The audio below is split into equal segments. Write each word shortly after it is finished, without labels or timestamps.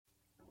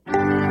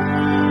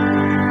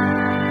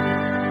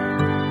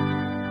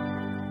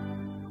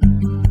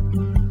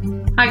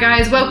Hi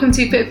guys, welcome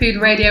to Fit Food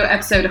Radio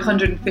episode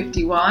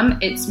 151.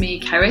 It's me,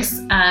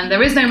 Keris, and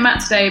there is no Matt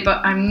today, but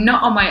I'm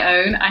not on my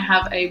own. I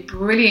have a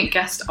brilliant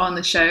guest on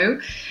the show.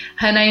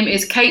 Her name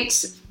is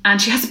Kate, and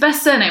she has the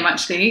best surname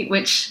actually,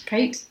 which,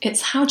 Kate?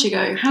 It's How'd You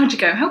Go. How'd You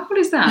Go? How cool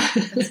is that?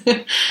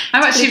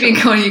 I've actually been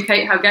calling you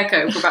Kate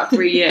Howgecko for about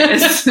 3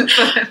 years.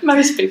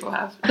 Most people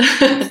have.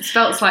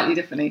 Spelt slightly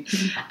differently.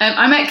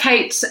 I met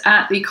Kate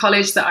at the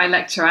college that I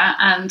lecture at,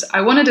 and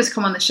I wanted her to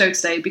come on the show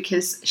today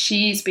because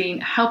she's been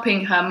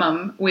helping her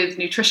mum with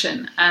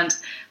nutrition, and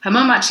her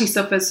mum actually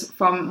suffers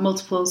from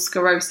multiple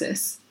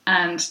sclerosis,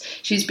 and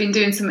she's been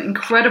doing some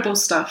incredible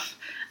stuff.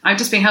 I've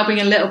just been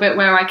helping a little bit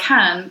where I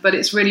can, but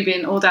it's really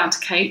been all down to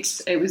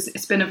Kate.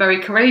 It's been a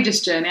very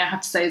courageous journey, I have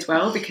to say as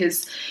well,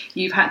 because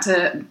you've had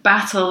to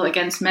battle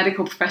against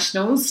medical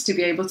professionals to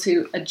be able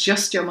to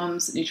adjust your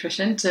mum's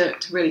nutrition to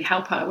really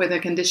help her with her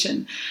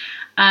condition.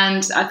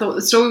 And I thought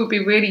the story would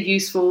be really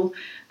useful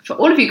for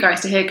all of you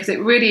guys to hear, because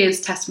it really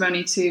is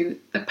testimony to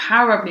the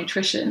power of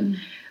nutrition.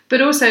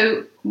 But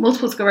also,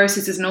 multiple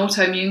sclerosis is an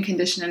autoimmune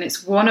condition, and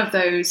it's one of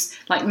those,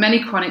 like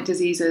many chronic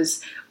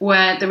diseases,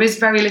 where there is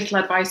very little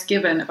advice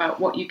given about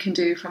what you can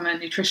do from a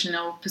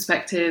nutritional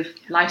perspective,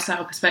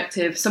 lifestyle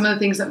perspective, some of the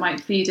things that might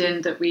feed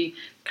in that we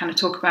kind of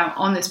talk about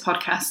on this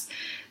podcast.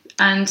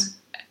 And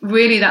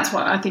really, that's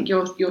what I think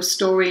your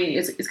story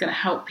is going to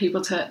help people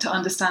to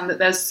understand, that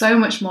there's so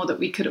much more that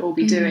we could all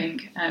be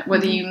doing.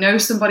 Whether you know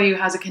somebody who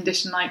has a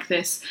condition like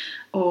this,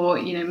 or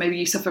maybe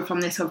you suffer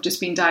from this or have just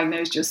been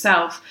diagnosed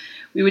yourself.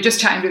 We were just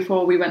chatting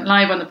before we went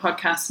live on the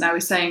podcast, and I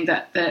was saying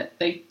that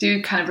they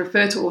do kind of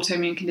refer to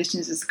autoimmune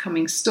conditions as a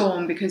coming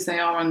storm because they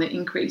are on the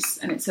increase,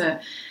 and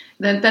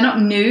they're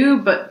not new,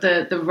 but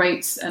the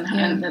rates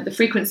and the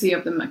frequency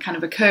of them are kind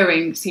of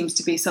occurring seems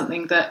to be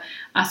something that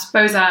I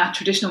suppose our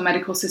traditional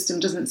medical system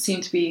doesn't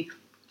seem to be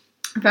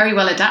very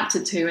well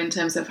adapted to in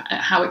terms of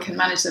how it can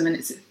manage them. And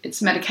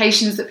it's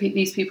medications that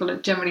these people are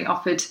generally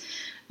offered.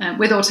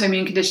 With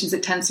autoimmune conditions,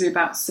 it tends to be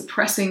about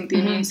suppressing the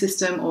immune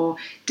system or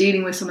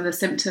dealing with some of the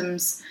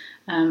symptoms,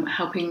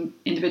 helping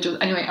individuals.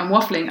 Anyway, I'm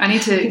waffling. I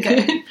need to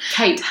get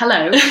Kate,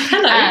 hello.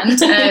 Hello. And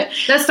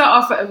let's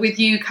start off with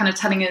you kind of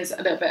telling us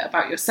a little bit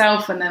about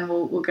yourself, and then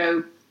we'll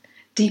go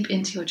deep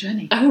into your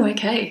journey. Oh,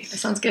 okay. That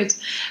sounds good.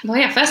 Well,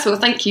 yeah, first of all,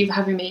 thank you for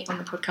having me on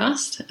the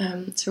podcast.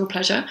 It's a real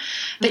pleasure.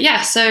 But yeah,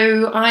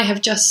 so I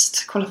have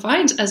just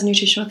qualified as a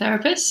nutritional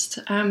therapist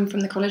from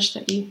the college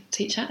that you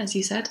teach at, as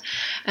you said,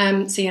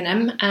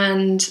 CNM.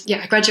 And yeah,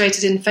 I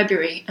graduated in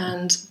February.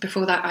 And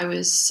before that,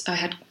 I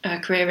had a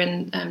career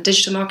in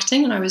digital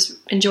marketing, and I was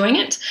enjoying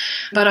it.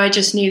 But I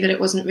just knew that it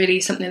wasn't really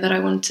something that I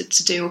wanted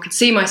to do or could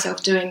see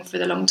myself doing for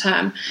the long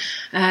term.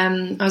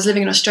 I was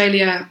living in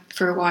Australia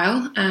for a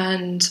while,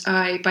 and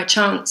I, by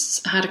chance,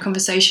 had a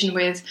conversation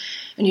with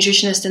a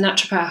nutritionist and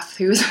naturopath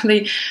who was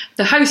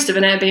the host of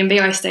an Airbnb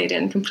I stayed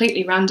in,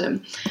 completely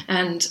random.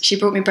 And she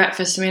brought me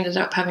breakfast, and we ended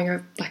up having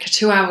a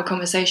 2-hour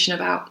conversation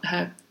about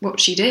what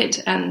she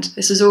did. And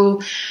this was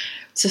all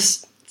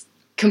just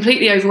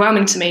completely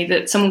overwhelming to me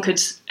that someone could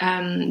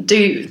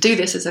do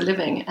this as a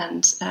living.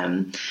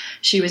 And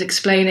she was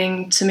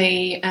explaining to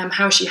me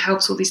how she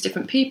helps all these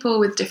different people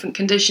with different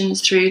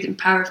conditions through the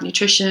power of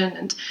nutrition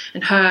and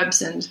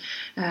herbs and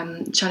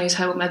Chinese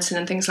herbal medicine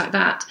and things like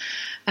that.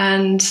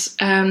 And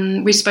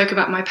we spoke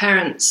about my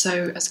parents.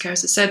 So as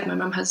Keris has said, my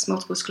mum has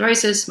multiple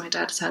sclerosis, my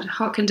dad has had a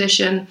heart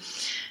condition,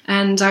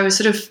 and I was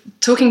sort of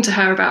talking to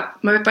her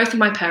about both of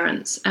my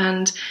parents,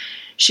 and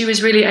she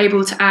was really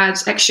able to add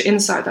extra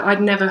insight that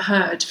I'd never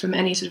heard from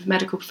any sort of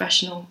medical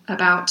professional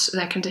about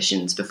their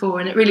conditions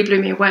before, and it really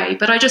blew me away.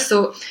 But I just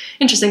thought,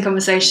 interesting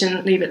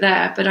conversation, leave it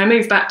there. But I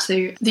moved back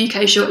to the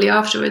UK shortly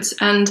afterwards,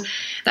 and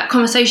that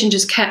conversation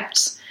just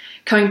kept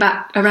coming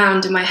back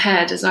around in my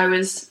head as I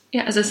was,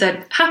 as I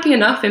said, happy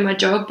enough in my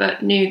job,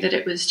 but knew that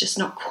it was just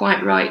not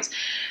quite right.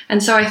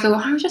 And so I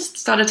thought, I just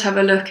started to have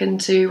a look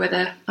into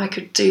whether I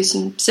could do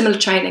some similar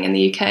training in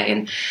the UK,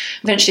 and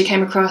eventually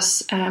came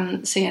across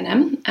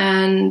CNM,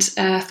 and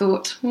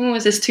thought,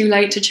 is this too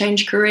late to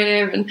change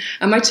career, and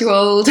am I too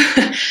old?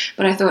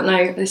 But I thought,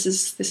 no, this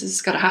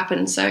has got to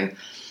happen. So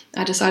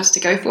I decided to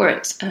go for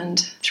it, and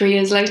 3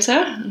 years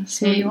later,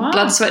 here you are.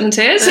 Blood, sweat and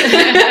tears.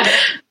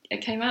 It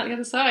came out the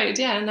other side,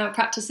 and now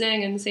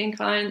practicing and seeing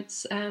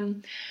clients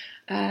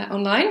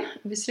online,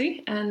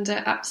 obviously, and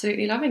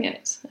absolutely loving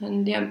it.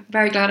 And I'm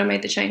very glad I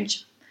made the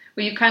change.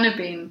 Well, you've kind of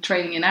been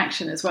training in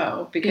action as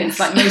well, because yes.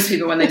 Like most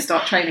people, when they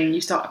start training,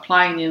 you start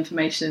applying the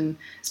information,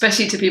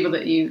 especially to people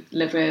that you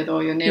live with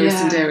or your nearest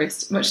and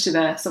dearest, much to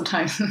their,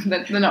 sometimes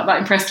they're not that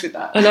impressed with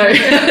that. I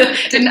know.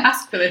 Didn't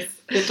ask for this.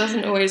 It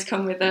doesn't always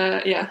come with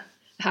a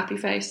happy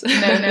face. No,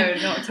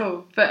 not at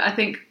all. But I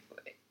think,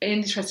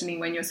 interestingly,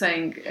 when you're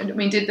saying,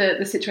 did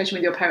the situation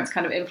with your parents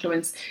kind of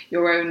influence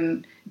your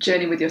own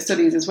journey with your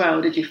studies as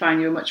well? Did you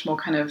find you were much more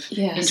kind of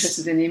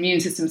interested in the immune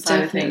system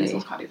side of things, or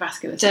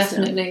cardiovascular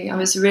system? Definitely. I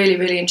was really,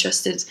 really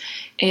interested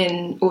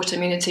in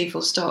autoimmunity,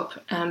 full stop.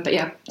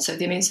 So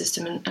the immune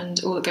system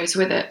and all that goes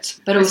with it.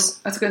 But also,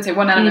 I was going to say,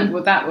 one element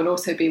with that would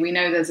also be, we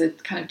know there's a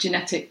kind of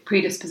genetic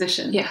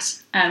predisposition.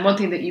 Yes. And one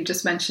thing that you've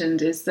just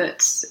mentioned is that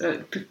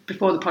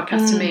before the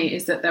podcast to me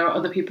is that there are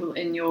other people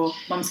in your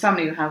mum's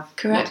family who have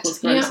multiple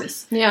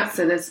sclerosis. Yeah.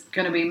 So there's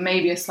going to be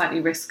maybe a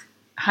slightly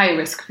higher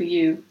risk for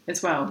you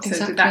as well.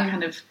 So did that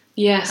kind of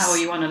power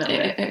you on a little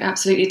bit? It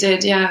absolutely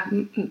did, yeah.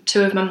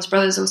 Two of mum's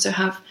brothers also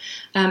have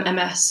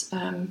MS.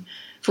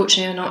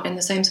 Fortunately, are not in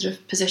the same sort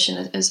of position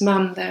as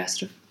mum. They're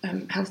sort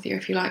of healthier,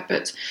 if you like.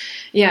 But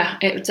yeah,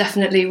 it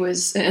definitely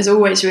has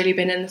always really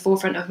been in the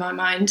forefront of my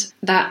mind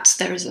that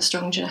there is a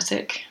strong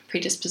genetic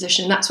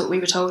predisposition. That's what we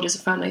were told as a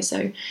family.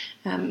 So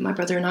my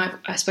brother and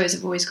I suppose,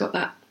 have always got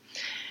that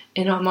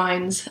in our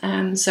minds.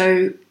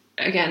 So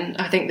again,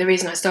 I think the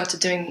reason I started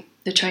doing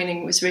the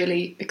training was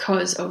really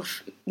because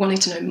of wanting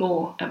to know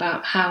more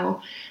about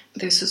how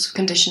those sorts of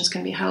conditions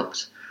can be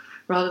helped,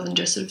 rather than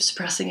just sort of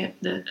suppressing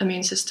the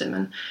immune system.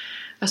 And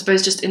I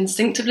suppose just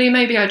instinctively,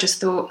 maybe I just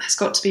thought there's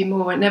got to be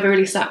more. It never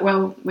really sat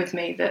well with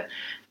me that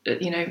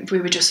we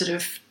were just sort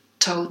of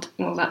told,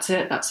 well, that's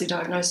it, that's the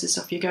diagnosis,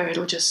 off you go.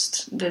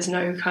 There's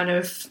no kind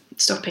of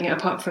stopping it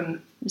apart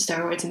from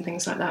steroids and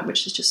things like that,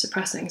 which is just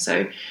suppressing.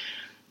 So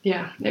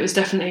yeah, it was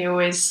definitely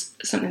always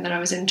something that I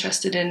was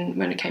interested in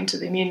when it came to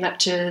the immune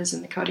lectures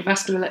and the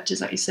cardiovascular lectures,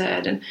 like you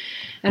said,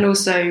 and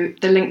also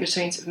the link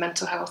between sort of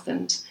mental health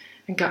and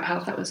gut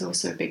health. That was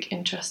also a big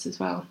interest as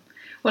well.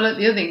 Well,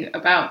 the other thing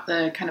about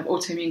the kind of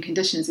autoimmune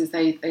conditions is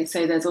they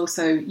say there's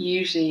also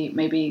usually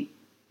maybe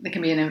there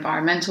can be an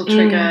environmental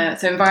trigger.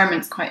 So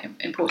environment's quite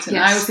important.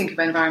 Yes. I always think of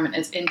environment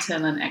as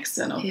internal and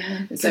external.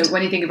 Yeah, so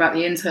when you think about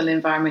the internal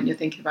environment, you're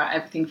thinking about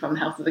everything from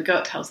health of the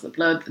gut, health of the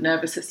blood, the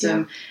nervous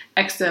system.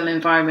 Yeah. External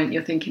environment,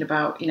 you're thinking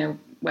about,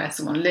 where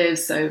someone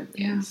lives. So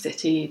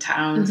city,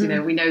 towns,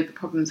 we know the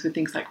problems with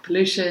things like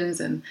pollutions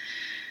and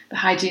the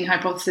hygiene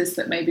hypothesis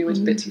that maybe we're a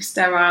bit too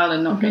sterile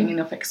and not getting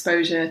enough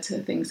exposure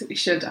to things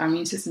that our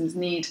immune systems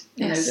need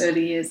in those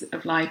early years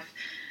of life.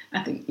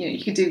 I think,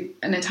 you could do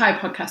an entire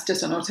podcast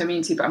just on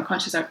autoimmunity, but I'm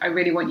conscious I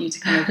really want you to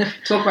kind of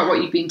talk about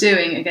what you've been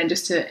doing, again,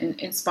 just to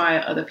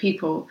inspire other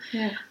people.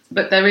 Yeah.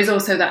 But there is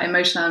also that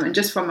emotional element.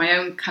 Just from my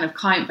own kind of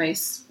client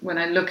base, when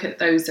I look at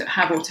those that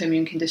have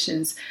autoimmune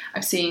conditions,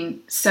 I've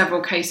seen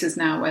several cases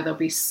now where there'll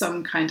be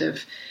some kind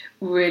of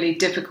really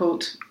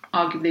difficult,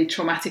 arguably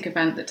traumatic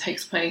event that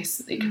takes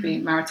place. It could be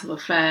marital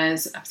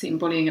affairs. I've seen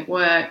bullying at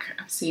work.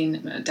 I've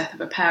seen death of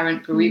a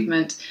parent,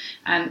 bereavement,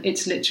 and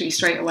it's literally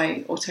straight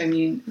away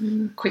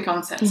autoimmune, quick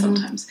onset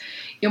sometimes.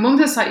 Your mum's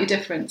is slightly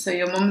different. So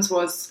your mum's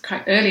was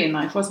quite early in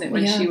life, wasn't it,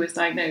 when she was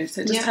diagnosed?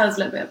 So just tell us a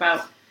little bit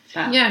about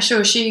that. Yeah,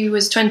 sure. She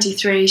was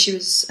 23. She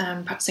was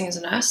practicing as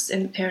a nurse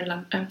here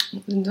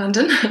in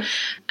London.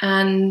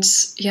 And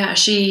yeah,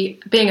 she,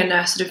 being a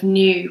nurse, sort of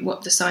knew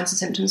what the signs and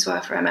symptoms were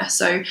for MS.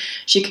 So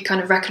she could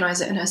kind of recognise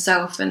it in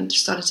herself and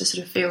started to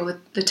sort of feel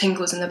the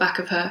tingles in the back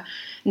of her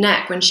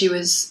neck when she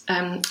was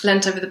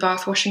leant over the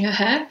bath washing her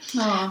hair.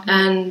 Aww.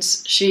 And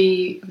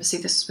she,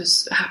 obviously this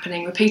was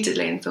happening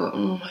repeatedly, and thought,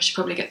 I should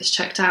probably get this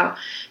checked out.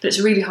 But it's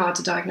really hard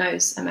to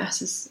diagnose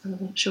MS, as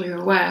I'm sure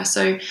you're aware.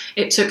 So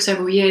it took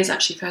several years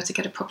actually for her to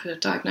get a proper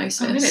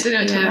diagnosis. Oh, really? It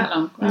didn't take that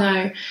long? Wow.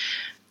 No.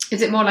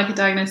 Is it more like a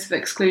diagnosis of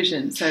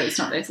exclusion? So it's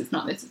not this, it's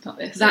not this, it's not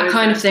this? That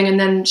kind of thing. And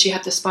then she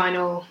had the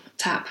spinal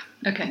tap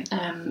okay.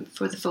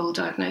 For the full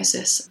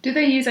diagnosis. Do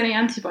they use any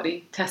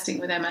antibody testing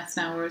with MS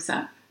now, or is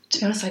that? To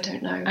be honest, I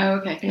don't know. Oh,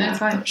 okay. Yeah, that's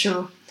fine. I'm not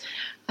sure.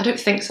 I don't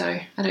think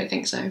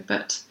so.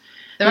 But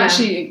they're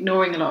actually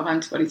ignoring a lot of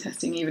antibody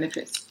testing, even if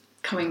it's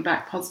coming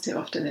back positive.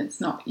 Often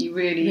it's not. You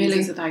really use it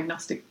as a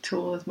diagnostic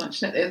tool as much.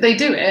 They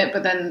do it,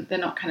 but then they're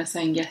not kind of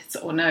saying yes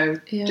or no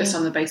just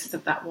on the basis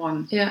of that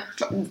one. Yeah.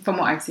 From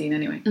what I've seen,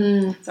 anyway.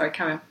 Sorry,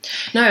 carry on.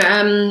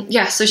 No.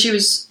 Yeah. So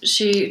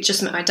she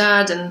just met my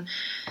dad, and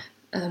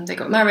they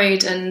got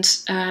married, and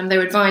they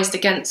were advised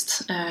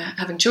against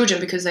having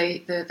children because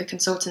the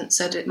consultant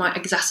said it might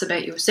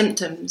exacerbate your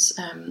symptoms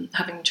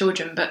having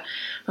children. But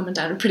mum and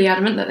dad were pretty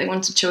adamant that they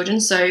wanted children,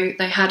 so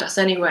they had us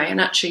anyway,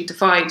 and actually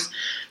defied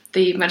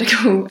the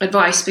medical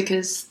advice,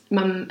 because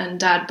mum and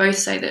dad both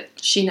say that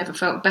she never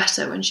felt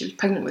better when she was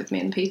pregnant with me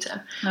and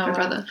Peter, my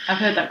brother. I've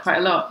heard that quite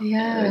a lot.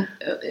 Yeah.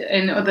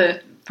 In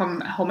other,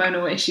 from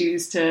hormonal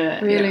issues to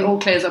really? All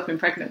clears up in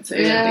pregnancy.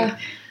 Yeah. I think,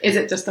 is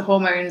it just the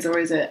hormones, or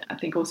is it, I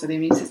think also the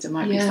immune system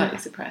might be slightly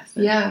suppressed.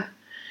 Yeah,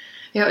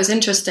 it was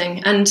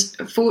interesting. And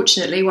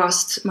fortunately,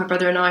 whilst my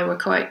brother and I were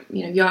quite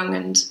young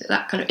and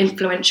that kind of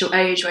influential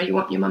age where you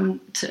want your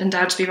mum and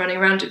dad to be running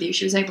around with you,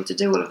 she was able to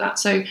do all of that.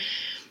 So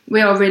we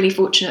are really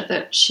fortunate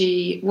that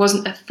she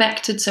wasn't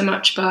affected so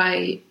much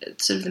by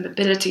sort of the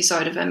mobility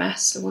side of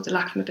MS, or the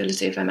lack of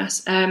mobility of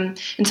MS,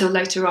 until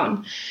later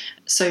on.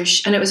 So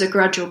and it was a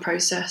gradual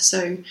process.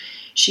 So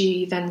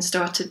she then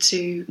started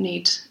to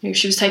need,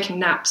 she was taking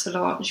naps a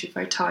lot, and she was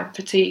very tired and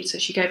fatigued, so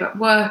she gave up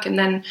work, and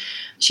then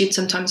she'd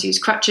sometimes use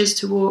crutches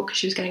to walk.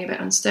 She was getting a bit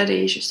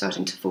unsteady, she was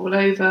starting to fall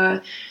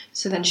over,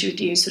 so then she would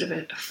use sort of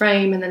a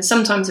frame, and then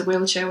sometimes a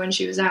wheelchair when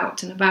she was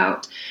out and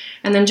about.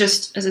 And then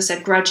just, as I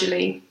said,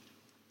 gradually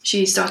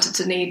she started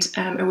to need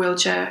a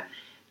wheelchair.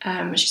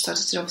 She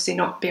started to obviously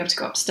not be able to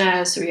go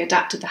upstairs, so we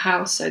adapted the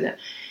house so that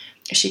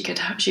she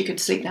could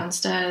sleep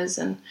downstairs,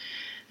 and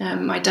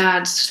My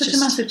dad, such a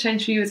massive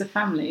change for you as a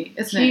family,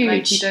 isn't it?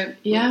 Like you don't.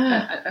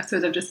 Yeah. I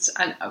suppose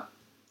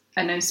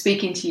I know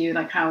speaking to you,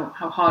 like how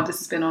hard this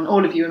has been on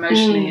all of you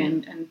emotionally,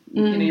 and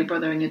you know, your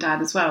brother and your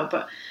dad as well.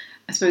 But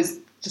I suppose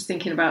just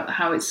thinking about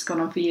how it's gone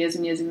on for years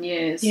and years and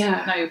years.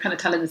 Yeah. Now you're kind of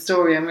telling the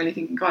story. I'm really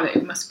thinking, God,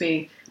 it must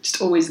be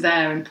just always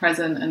there and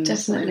present, and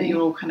Definitely.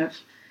 you're all kind of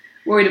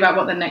worried about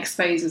what the next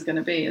phase is going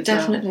to be as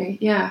Definitely,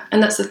 yeah.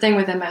 And that's the thing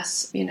with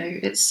MS, you know,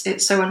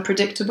 it's so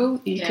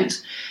unpredictable. You could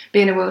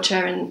be in a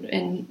wheelchair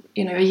in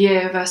you know, a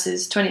year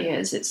versus 20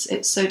 years.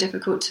 It's so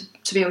difficult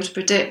to be able to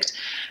predict.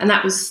 And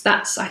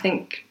that's I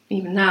think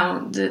even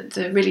now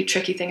the really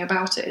tricky thing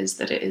about it is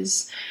that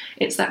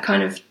it's that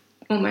kind of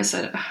almost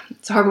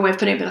it's a horrible way of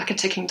putting it, but like a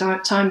ticking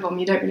time bomb.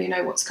 You don't really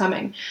know what's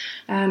coming.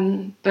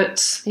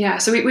 But yeah,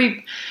 so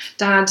we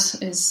Dad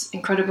is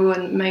incredible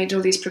and made all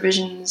these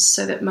provisions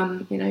so that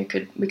Mum, you know,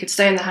 we could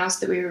stay in the house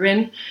that we were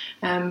in.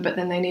 But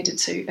then they needed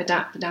to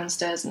adapt the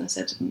downstairs, and I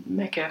said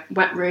make a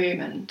wet room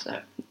and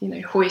you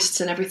know,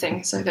 hoists and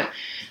everything so that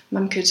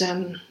Mum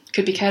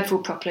could be cared for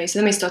properly. So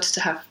then we started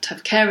to have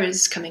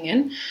carers coming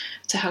in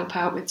to help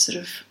out with sort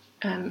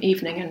of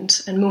evening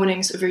and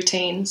morning sort of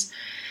routines.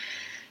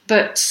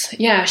 But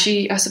yeah,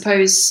 I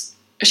suppose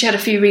she had a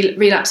few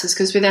relapses,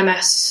 because with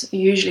MS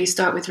you usually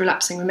start with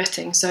relapsing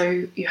remitting.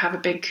 So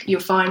you're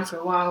fine for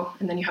a while,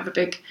 and then you have a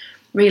big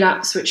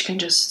relapse, which can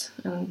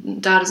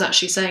Dad was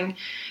actually saying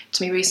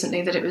to me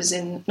recently that it was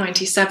in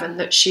 97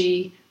 that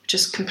she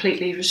just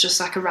completely was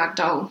just like a rag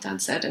doll,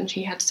 Dad said, and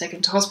he had to take her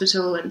to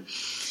hospital, and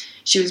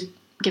she was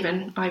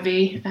given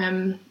IV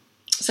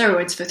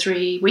steroids for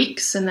 3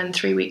 weeks, and then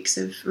 3 weeks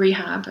of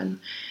rehab, and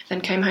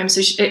then came home.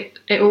 So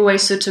it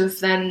always sort of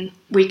then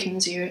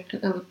weakens you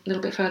a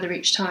little bit further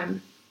each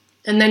time.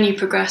 And then you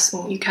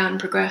can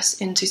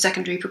progress into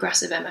secondary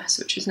progressive MS,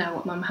 which is now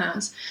what Mum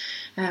has,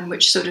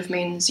 which sort of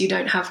means you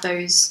don't have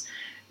those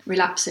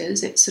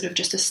relapses. It's sort of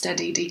just a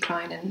steady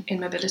decline in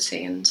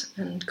mobility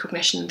and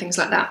cognition and things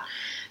like that.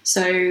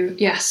 So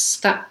yes,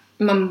 that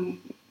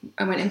Mum,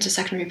 I went into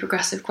secondary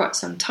progressive quite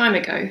some time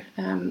ago,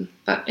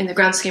 but in the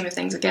grand scheme of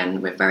things,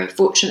 again, we're very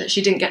fortunate that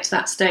she didn't get to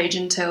that stage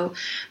until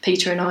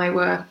Peter and I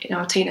were in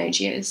our teenage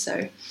years, so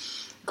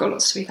I've got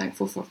lots to be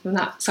thankful for from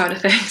that side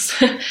of things.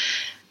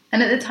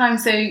 And at the time,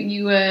 so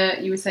you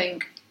were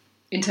saying,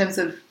 in terms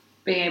of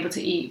being able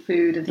to eat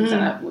food and things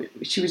like that,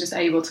 she was just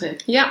able to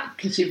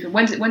consume.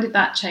 When did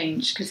that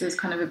change? Because there was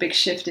kind of a big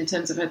shift in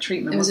terms of her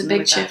treatment. It was a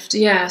big shift,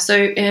 yeah.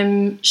 So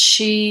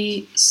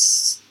she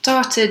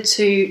started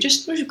to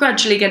just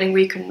gradually getting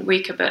weaker and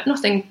weaker, but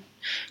nothing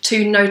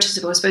too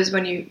noticeable. I suppose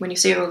when you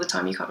see her all the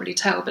time, you can't really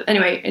tell. But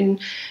anyway, in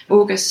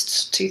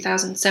August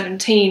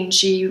 2017,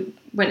 she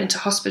went into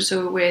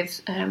hospital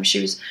with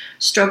she was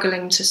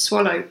struggling to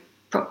swallow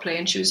properly,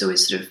 and she was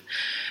always sort of,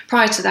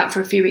 prior to that,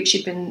 for a few weeks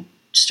she'd been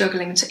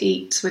struggling to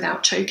eat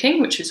without choking,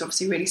 which was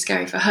obviously really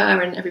scary for her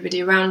and everybody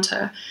around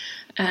her.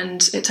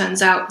 And it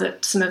turns out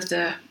that some of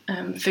the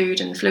food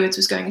and fluids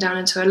was going down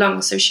into her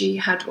lungs, so she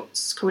had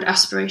what's called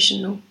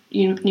aspirational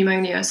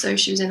pneumonia. So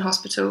she was in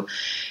hospital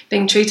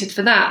being treated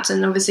for that,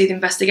 and obviously the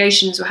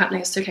investigations were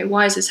happening as to, okay,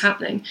 why is this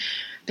happening?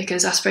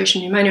 Because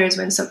aspirational pneumonia is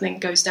when something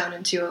goes down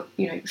into your,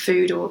 you know,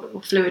 food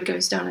or fluid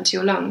goes down into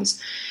your lungs.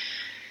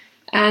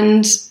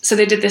 And so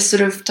they did this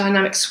sort of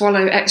dynamic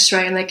swallow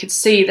x-ray, and they could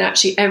see that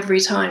actually every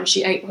time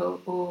she ate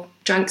or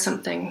drank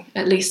something,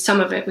 at least some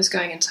of it was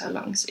going into her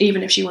lungs,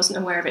 even if she wasn't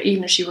aware of it,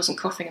 even if she wasn't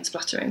coughing and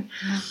spluttering.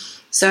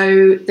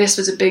 So this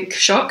was a big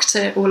shock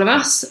to all of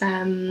us.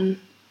 And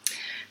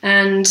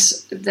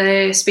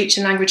the speech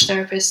and language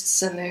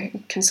therapists and the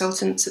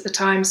consultants at the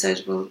time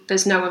said, well,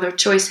 there's no other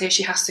choice here.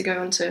 She has to go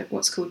onto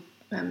what's called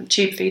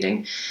tube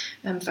feeding.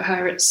 For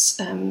her,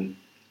 it's...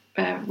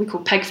 we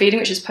call PEG feeding,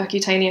 which is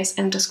percutaneous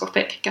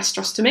endoscopic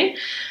gastrostomy.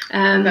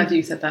 I'm glad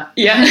you said that.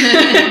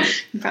 Yeah,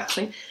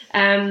 practically.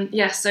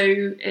 So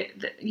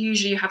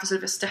usually you have a sort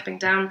of a stepping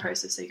down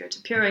process. So you go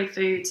to puree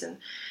foods and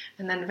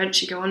then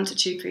eventually go on to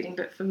tube feeding.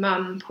 But for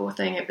Mum, poor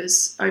thing, it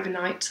was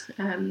overnight.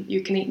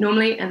 You can eat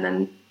normally, and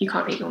then you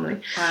can't eat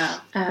normally.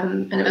 Wow.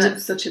 And it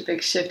was such a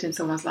big shift in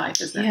someone's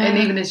life, isn't it? Yeah. And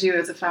even as you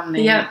as a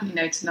family, Yeah. you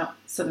know, to not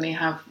suddenly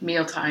have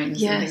meal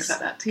times Yes. and things like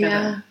that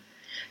together.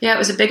 Yeah, it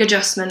was a big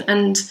adjustment,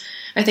 and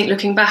I think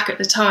looking back at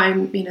the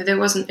time, you know, there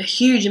wasn't a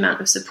huge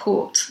amount of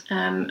support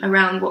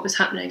around what was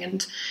happening,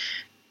 and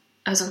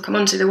as I'll come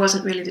on to, there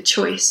wasn't really the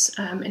choice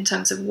in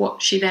terms of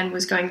what she then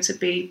was going to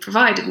be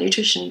provided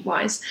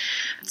nutrition-wise.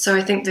 So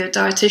I think the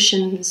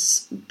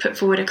dietitians put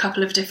forward a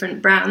couple of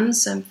different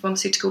brands,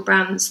 pharmaceutical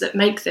brands that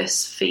make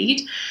this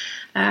feed.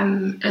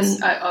 And it's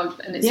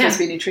supposed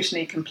to be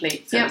nutritionally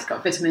complete, so it's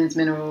got vitamins,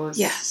 minerals,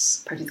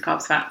 proteins,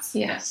 carbs, fats.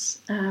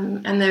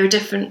 And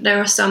there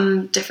are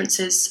some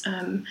differences,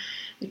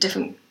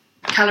 different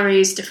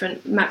calories,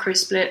 different macro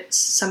splits.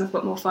 Some have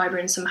got more fibre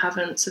and some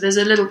haven't. So there's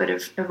a little bit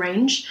of a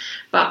range,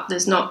 but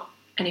there's not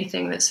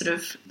anything that's sort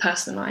of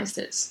personalised.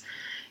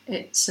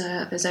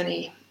 There's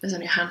only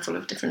a handful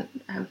of different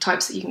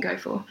types that you can go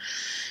for.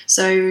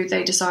 So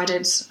they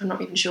decided, I'm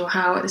not even sure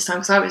how at this time,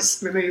 because I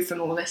was removed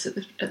from all this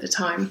at the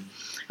time.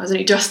 I was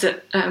only just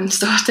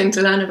starting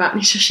to learn about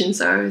nutrition,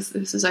 so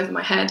this was over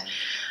my head.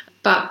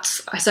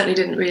 But I certainly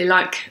didn't really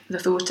like the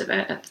thought of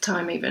it at the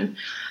time even.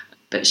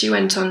 But she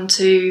went on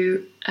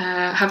to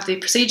have the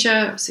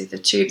procedure, obviously the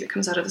tube that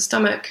comes out of the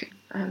stomach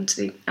to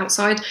the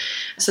outside.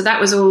 So that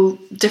was all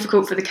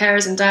difficult for the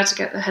carers and dad to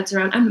get their heads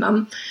around, and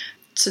mum,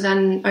 to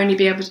then only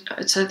be able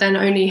to then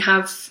only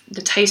have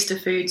the taste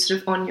of food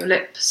sort of on your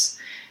lips.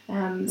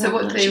 So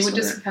what they would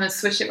just kind of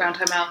swish it around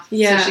her mouth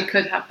so she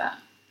could have that?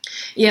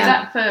 Yeah. Is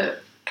that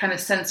for kind of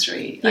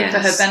sensory, like for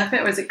her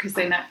benefit, or is it because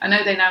I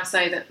know they now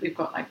say that we've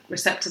got like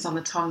receptors on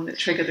the tongue that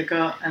trigger the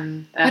gut,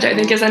 and I don't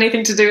think it's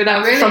anything to do with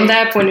that from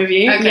their point of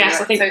view. Okay, yes,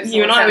 right. I think So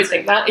you and I would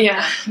think that,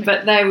 yeah.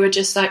 But they were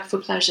just like for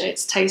pleasure.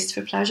 It's taste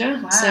for pleasure.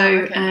 Wow, so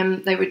okay.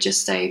 they would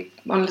just say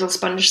on a little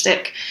sponge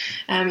stick,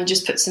 you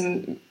just put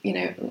some,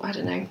 I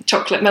don't know,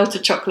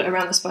 melted chocolate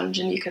around the sponge,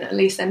 and you can at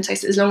least then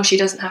taste it, as long as she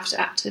doesn't have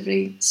to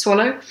actively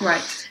swallow.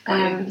 Right.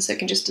 So it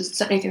can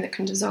just anything that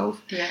can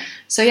dissolve. Yeah.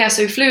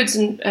 So fluids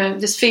and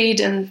this feed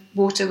and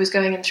water was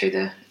going in through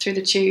the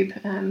tube.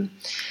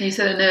 You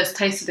said a nurse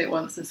tasted it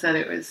once and said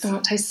it was. Oh,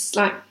 it tastes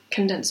like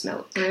condensed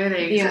milk.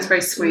 Really? Yeah, so it's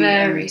very sweet.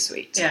 Very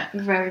sweet. Yeah.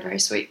 Very, very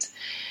sweet.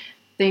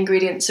 The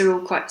ingredients are all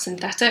quite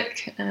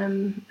synthetic.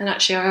 And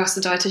actually, I asked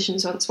the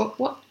dietitians once,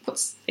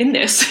 what's in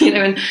this?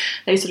 And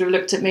they sort of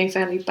looked at me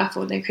fairly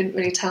baffled. They couldn't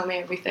really tell me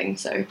everything.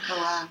 So oh,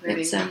 wow,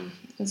 really?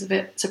 It was a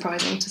bit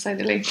surprising, to say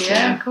the least.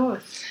 Yeah, of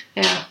course.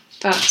 Yeah.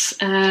 But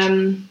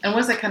and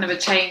was there kind of a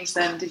change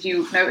then? Did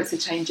you notice a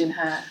change in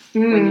her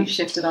when you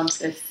shifted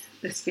onto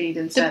this feed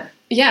instead?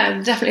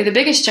 Yeah, definitely. The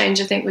biggest change,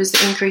 I think, was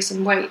the increase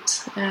in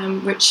weight,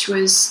 which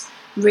was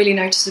really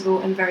noticeable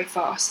and very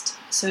fast.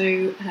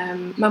 So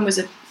mum was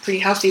a pretty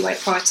healthy weight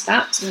prior to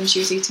that, when she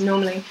was eating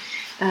normally.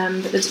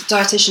 But the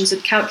dietitians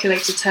had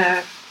calculated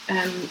her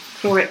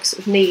caloric sort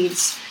of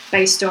needs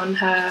based on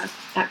her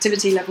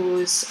activity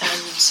levels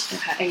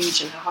and her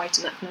age and her height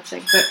and that kind of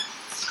thing.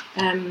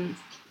 But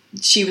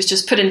she was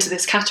just put into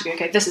this category.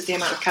 Okay, this is the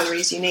amount of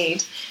calories you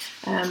need.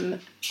 And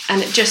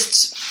it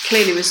just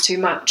clearly was too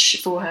much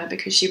for her,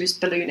 because she was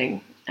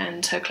ballooning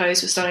and her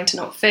clothes were starting to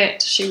not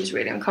fit. She was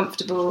really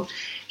uncomfortable.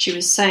 She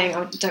was saying,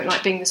 I don't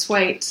like being this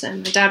weight.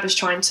 And my dad was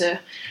trying to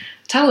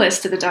tell this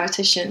to the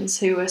dietitians,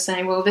 who were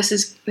saying, well, this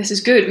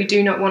is good. We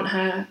do not want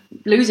her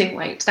losing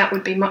weight. That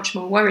would be much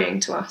more worrying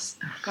to us.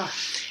 Oh,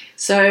 gosh.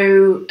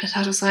 So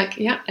Dad was like,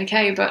 yeah,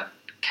 okay, but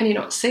can you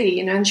not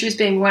see? And she was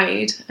being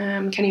weighed.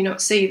 Can you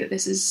not see that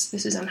this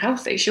is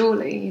unhealthy?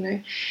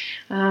 Surely,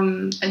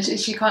 And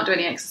she can't do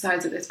any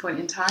exercise at this point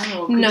in time,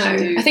 or no?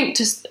 I think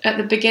just at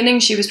the beginning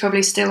she was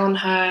probably still on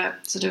her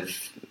sort of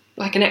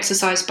like an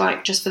exercise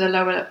bike, just for the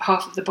lower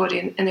half of the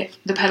body, and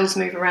the pedals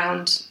move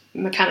around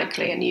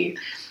mechanically, and you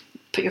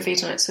put your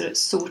feet on it, so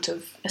it's sort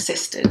of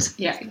assisted.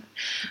 Yeah.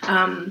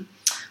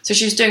 So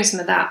she was doing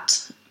some of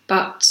that,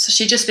 but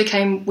she just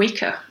became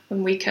weaker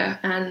and weaker,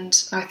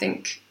 and I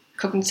think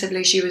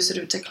cognitively she was sort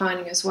of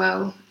declining as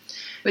well.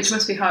 Which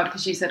must be hard,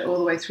 because you said all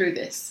the way through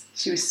this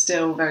she was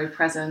still very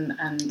present,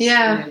 and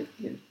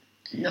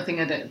nothing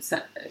had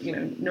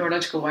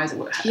neurological wise,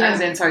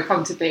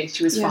 cognitively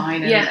she was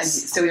fine, and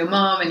still your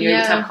mum, and you were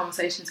able to have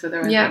conversations with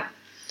her.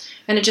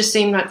 And it just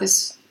seemed like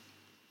this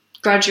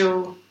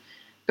gradual,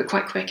 but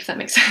quite quick, if that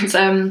makes sense,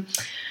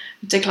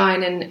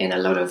 decline in a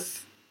lot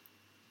of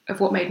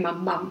what made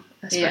mum,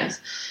 I suppose.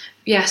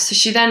 Yes, so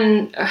she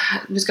then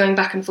was going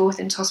back and forth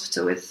into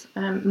hospital with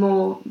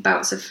more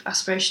bouts of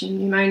aspiration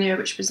pneumonia,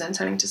 which was then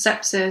turning to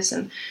sepsis,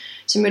 and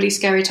some really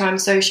scary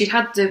times. So she'd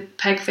had the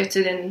peg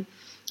fitted in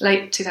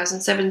late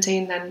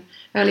 2017, then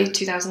early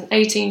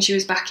 2018 she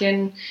was back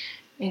into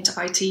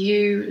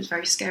ITU. It was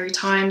very scary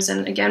times,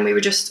 and again we were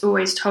just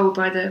always told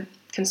by the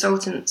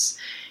consultants,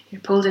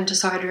 pulled into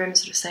side rooms,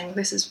 sort of saying, well,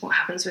 this is what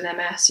happens with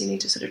MS, you need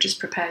to sort of just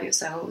prepare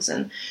yourselves,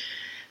 and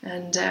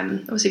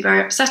obviously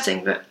very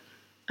upsetting, but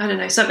I don't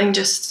know, it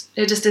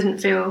just didn't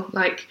feel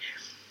like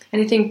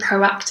anything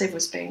proactive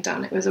was being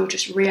done. It was all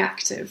just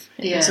reactive.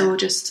 It was all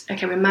just,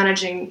 okay, we're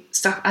managing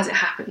stuff as it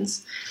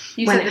happens.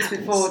 You said this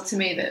before to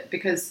me, that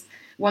because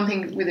one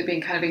thing with it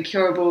being kind of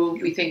incurable,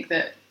 we think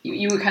that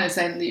you were kind of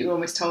saying that you were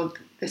almost told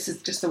this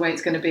is just the way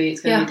it's going to be. It's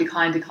going to be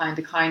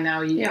decline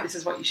now. This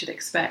is what you should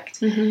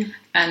expect. Mm-hmm.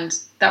 And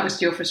that was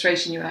your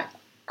frustration. You were like,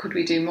 could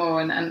we do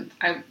more? And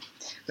I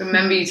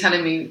remember you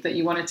telling me that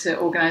you wanted to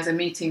organise a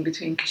meeting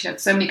because you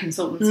had so many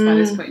consultants by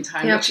this point in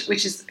time,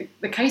 which is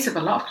the case of a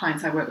lot of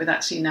clients I work with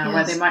actually now,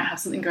 where they might have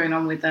something going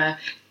on with their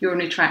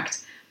urinary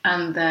tract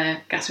and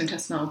their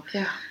gastrointestinal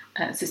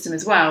system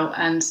as well,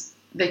 and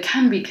they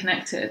can be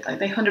connected, like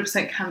they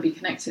 100% can be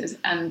connected,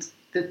 and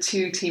the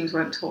two teams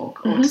won't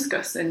talk or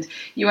discuss. And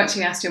you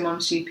actually asked your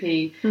mum's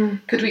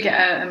GP, could we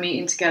get a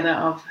meeting together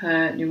of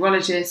her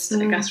neurologist, a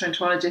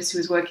gastroenterologist who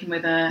was working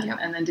with her,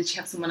 and then did she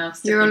have someone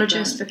else?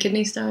 Urologist for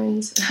kidney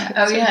stones.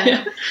 Oh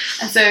yeah.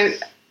 And so,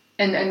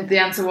 and the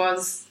answer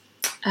was?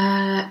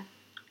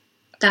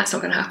 That's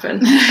not going to happen.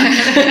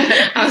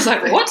 I was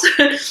like, what?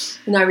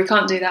 No, we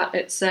can't do that.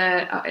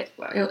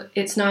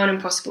 It's now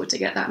impossible to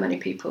get that many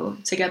people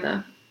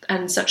together.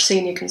 and such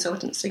senior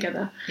consultants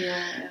together,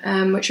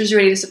 Yeah. which was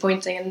really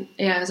disappointing. And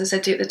yeah, as I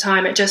said to you at the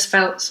time, it just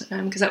felt,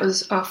 because that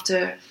was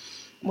after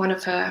one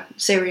of her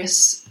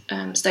serious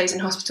stays in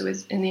hospital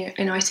in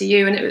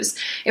ITU, and it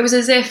was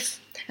as if,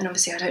 and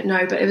obviously I don't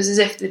know, but it was as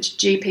if the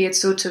GP had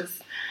sort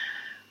of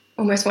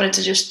almost wanted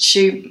to just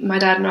shoo my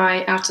dad and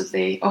I out of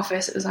the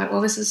office. It was like,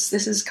 well, this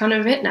is kind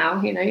of it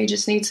now, you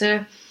just need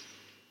to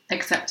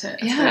accept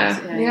it.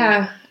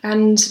 Yeah.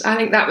 And I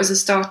think that was the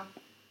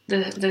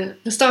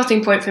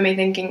starting point for me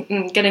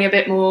thinking, getting a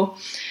bit more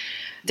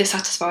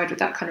dissatisfied with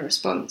that kind of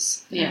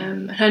response.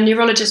 Her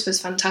neurologist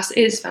is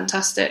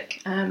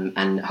fantastic,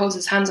 and holds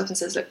his hands up and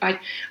says, look,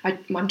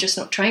 I'm just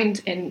not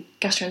trained in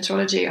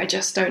gastroenterology, I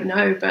just don't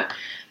know, but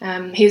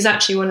he was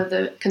actually one of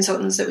the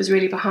consultants that was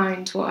really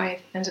behind what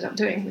I ended up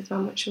doing with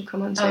Mum, which we'll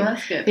come on to. Oh,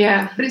 that's good.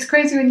 Yeah. But it's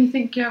crazy when you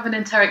think you have an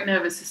enteric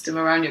nervous system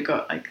around your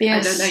gut. Like,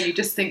 yes. I don't know, you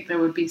just think there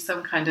would be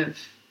some kind of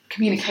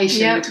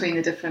communication between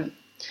the different,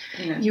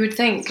 you would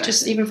think,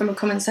 just even from a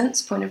common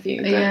sense point of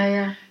view.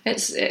 But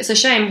it's a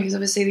shame, because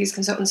obviously these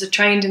consultants are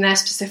trained in their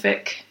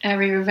specific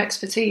area of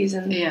expertise,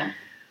 and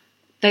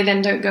they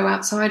then don't go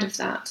outside of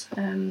that.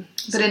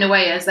 But in a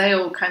way, as they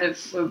all kind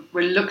of were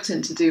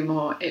reluctant to do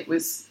more, it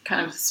was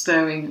kind of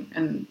spurring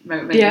and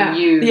motivating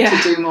you to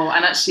do more,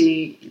 and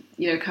actually,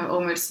 kind of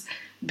almost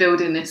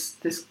building this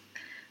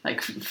like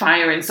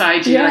fire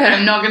inside you. Like,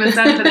 I'm not going to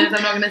stand for this.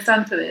 I'm not going to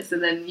stand for this.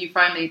 And then you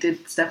finally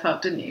did step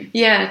up, didn't you?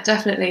 Yeah,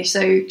 definitely.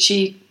 So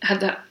she had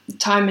that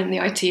time in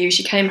the ITU.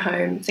 She came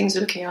home, things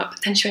were looking up.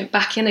 Then she went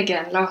back in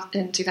again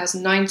in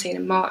 2019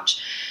 in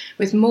March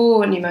with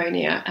more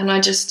pneumonia. And I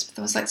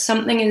was like,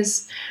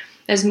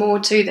 there's more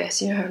to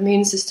this. Her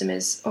immune system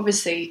is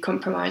obviously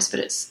compromised, but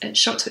it's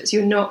shot to it.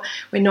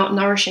 We're not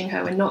nourishing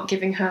her. We're not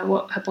giving her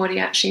what her body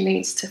actually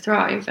needs to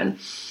thrive. And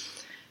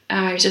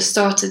I just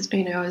started,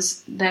 I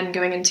was then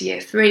going into year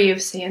 3 of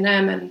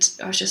CNM, and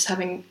I was just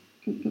having,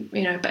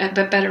 a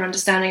better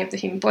understanding of the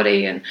human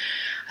body, and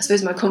I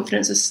suppose my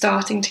confidence was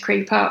starting to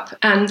creep up.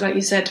 And like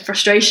you said,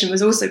 frustration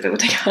was also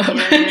building up,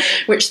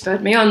 which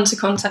spurred me on to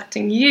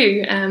contacting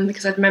you,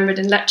 because I'd remembered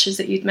in lectures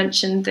that you'd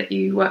mentioned that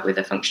you work with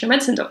a functional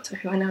medicine doctor,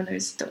 who I now know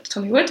is Dr.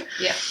 Tommy Wood.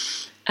 Yeah.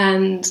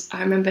 And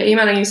I remember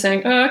emailing you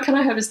saying, can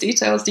I have his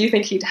details? Do you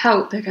think he'd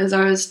help? Because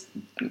I was,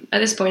 at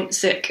this point,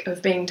 sick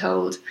of being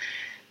told,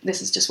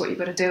 this is just what you've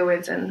got to deal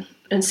with, and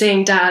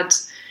seeing Dad,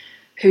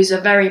 who's a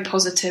very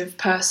positive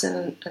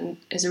person and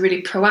is a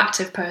really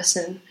proactive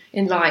person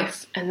in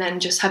life, and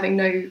then just having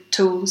no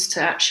tools to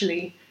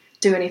actually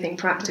do anything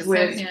proactive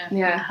with.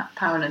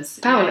 Powerless.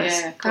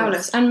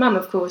 Powerless. And Mum,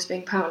 of course,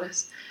 being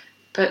powerless.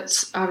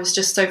 But I was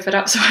just so fed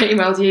up, so I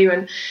emailed you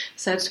and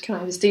said, can I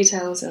have his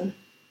details? And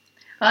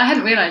well, I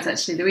hadn't realised,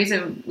 actually, the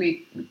reason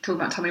we talk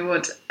about Tommy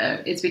Wood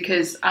is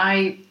because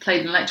I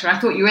played in a lecture. I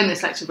thought you were in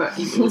this lecture, but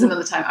it was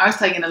another time. I was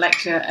playing in a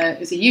lecture. It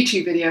was a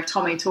YouTube video of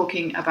Tommy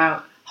talking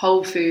about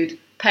whole food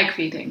peg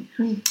feeding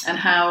and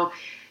how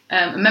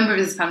a member of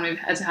his family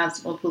had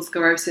multiple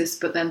sclerosis,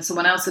 but then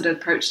someone else had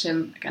approached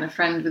him, again, a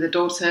friend with a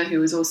daughter who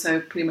was also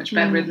pretty much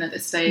bedridden at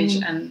this stage,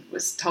 and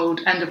was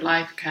told, end of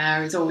life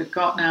care is all we've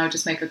got now,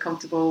 just make her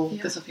comfortable,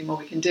 there's nothing more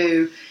we can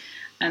do.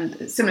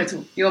 And similar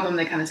to your mum,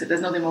 they kind of said, there's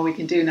nothing more we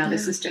can do now.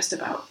 This is just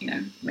about,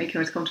 making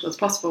her as comfortable as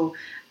possible.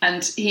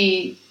 And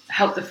he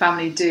helped the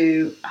family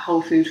do a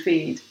whole food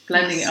feed,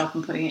 blending it up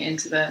and putting it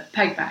into the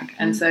peg bag.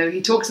 And so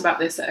he talks about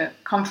this at a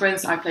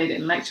conference. I played it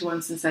in a lecture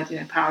once and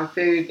said, power of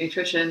food,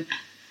 nutrition.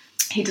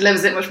 He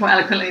delivers it much more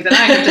eloquently than I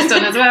have just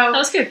done as well. That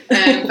was good.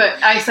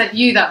 But I sent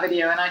you that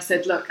video and I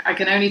said, look, I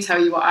can only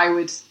tell you what I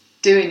would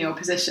do in your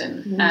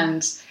position.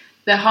 And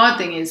the hard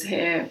thing is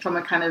here, from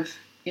a kind of,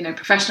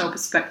 professional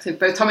perspective,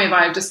 both Tommy and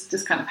I have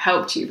just kind of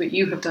helped you, but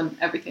you have done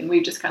everything.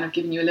 We've just kind of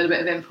given you a little bit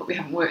of input. We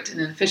haven't worked in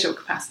an official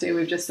capacity.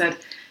 We've just said,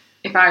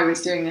 if I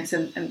was doing this,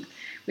 and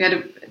we had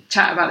a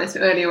chat about this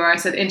earlier where I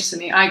said,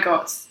 interestingly, I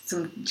got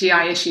some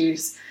GI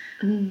issues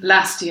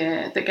last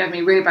year that gave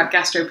me really bad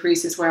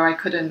gastroparesis where I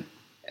couldn't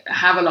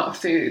have a lot of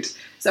food.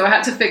 So I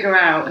had to figure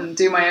out and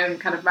do my own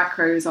kind of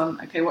macros on,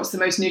 okay, what's the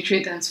most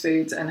nutrient dense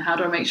foods and how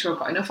do I make sure I've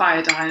got enough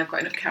iodine, I've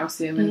got enough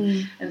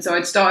calcium. And so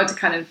I'd started to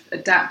kind of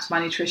adapt my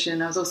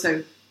nutrition. I was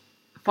also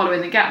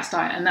following the GAPS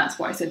diet, and that's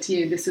what I said to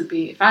you, this would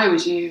be, if I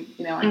was you,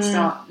 I'd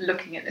start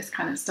looking at this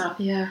kind of stuff.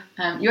 Yeah.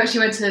 You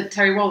actually went to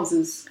Terry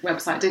Walls'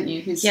 website, didn't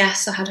you?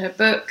 Yes, I had her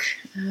book.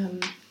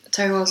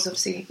 Terry Walls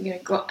obviously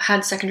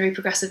had secondary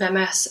progressive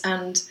MS,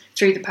 and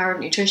through the power of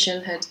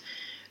nutrition had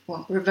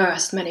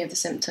reversed many of the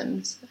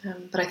symptoms,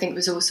 but I think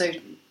was also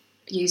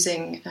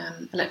using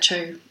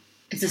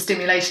it's a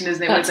stimulation,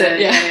 isn't it? That's it,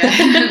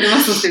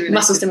 the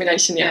muscle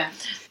stimulation. Yeah.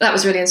 That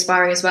was really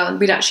inspiring as well, and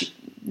we'd actually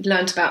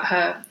learnt about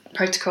her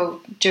protocol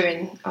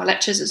during our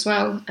lectures as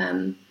well.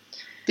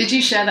 Did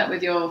you share that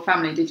with your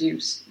family? Did you?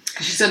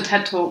 Because she's done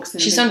TED Talks.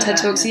 She's done TED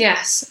Talks,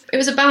 yes. It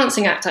was a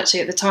balancing act, actually,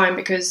 at the time,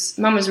 because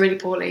Mum was really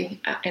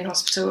poorly in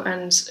hospital,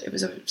 and it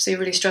was obviously a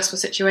really stressful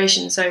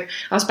situation. So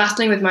I was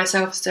battling with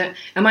myself as to,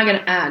 am I going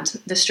to add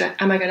the stress?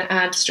 Am I going to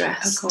add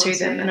stress to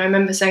them? Yeah. And I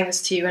remember saying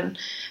this to you in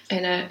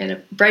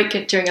a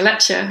break during a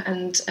lecture,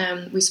 and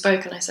we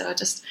spoke, and I said,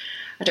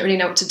 I don't really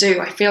know what to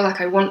do. I feel like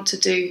I want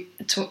to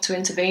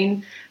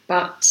intervene,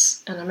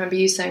 but, and I remember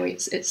you saying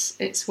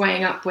it's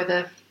weighing up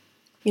whether,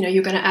 you know,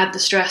 you're going to add the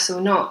stress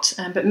or not.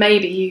 But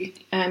maybe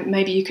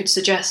you could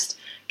suggest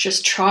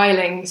just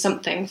trialing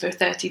something for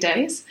 30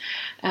 days.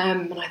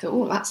 And I thought,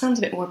 oh, that sounds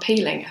a bit more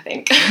appealing, I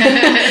think,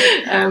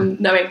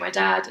 knowing my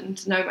dad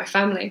and knowing my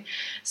family.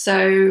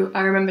 So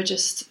I remember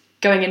just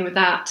going in with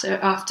that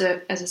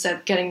after, as I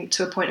said, getting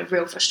to a point of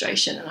real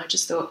frustration. And I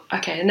just thought,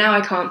 okay, now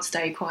I can't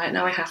stay quiet.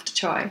 Now I have to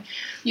try.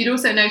 You'd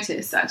also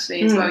noticed,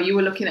 actually, as well, you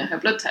were looking at her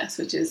blood test,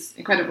 which is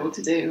incredible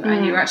to do.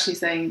 And you were actually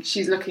saying,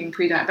 she's looking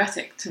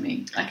pre-diabetic to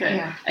me.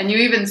 And you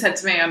even said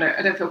to me,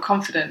 I don't feel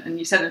confident. And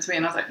you said it to me,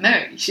 and I was like,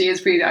 no, she is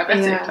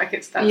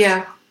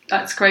pre-diabetic.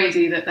 That's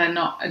crazy that they're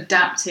not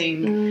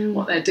adapting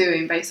what they're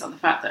doing based on the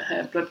fact that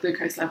her blood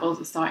glucose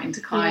levels are starting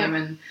to climb,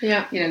 and you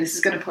know, this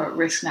is going to put at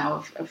risk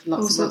now of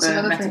lots of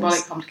other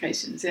metabolic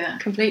complications. Yeah,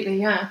 completely.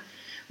 Yeah.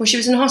 Well, she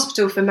was in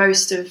hospital for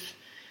most of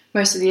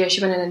the year.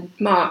 She went in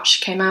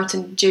March, came out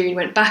in June,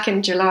 went back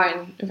in July,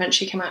 and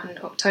eventually came out in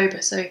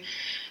October. So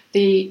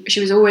she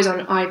was always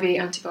on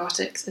IV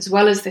antibiotics as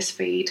well as this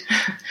feed.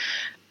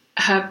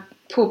 Her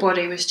poor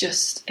body was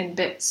just in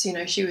bits. You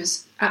know, she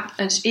was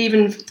and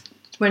even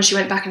when she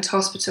went back into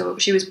hospital,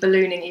 she was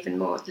ballooning even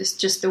more.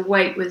 The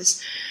weight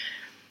was,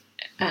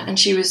 and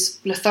she was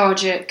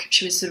lethargic.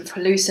 She was sort of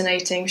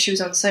hallucinating. She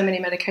was on so many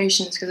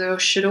medications, because I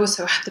should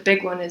also add the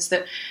big one is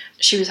that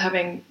she was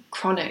having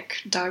chronic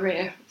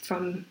diarrhea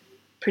from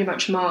pretty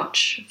much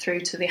March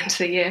through to the end of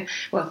the year,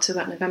 well, to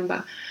that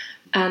November.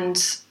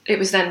 And it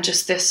was then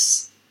just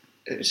this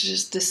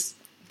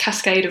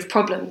cascade of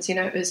problems. You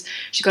know, it was,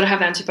 she got to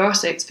have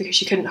antibiotics because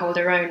she couldn't hold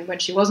her own when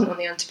she wasn't on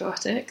the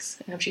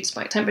antibiotics. She'd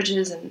spike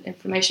temperatures and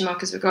inflammation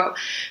markers were got,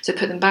 so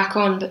put them back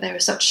on, but they were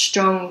such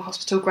strong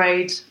hospital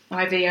grade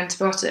IV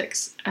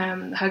antibiotics.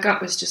 Her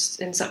gut was just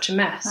in such a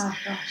mess. Oh,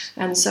 gosh.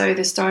 And so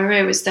this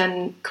diarrhea was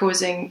then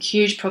causing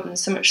huge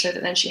problems, so much so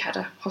that then she had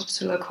a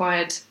hospital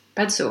acquired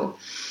bed sore.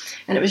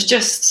 And it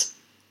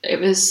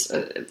was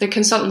the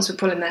consultants were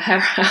pulling their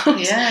hair out.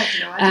 Yeah,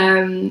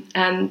 no,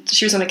 and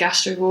she was on a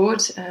gastro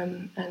ward,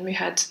 and we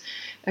had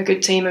a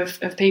good team of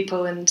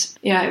people, and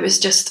yeah, it was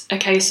just a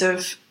case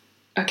of,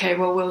 okay,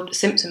 well, we'll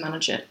symptom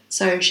manage it.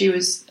 So she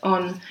was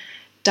on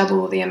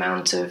double the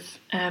amount of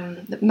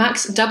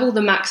double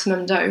the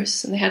maximum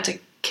dose, and they had to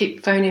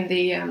keep phoning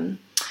the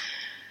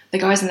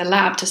guys in the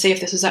lab to see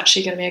if this was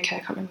actually going to be okay. I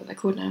can't remember what they're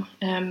called now.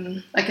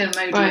 Like an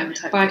Imodium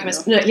type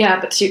biochemist. No,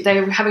 yeah, but they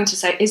were having to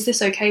say, is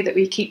this okay that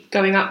we keep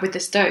going up with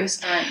this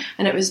dose? Right.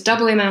 And it was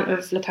double the amount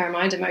of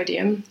loperamide,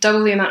 Imodium,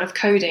 double the amount of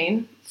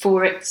codeine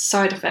for its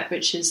side effect,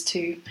 which is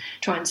to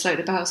try and slow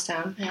the bowels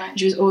down. Right. And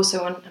she was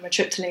also on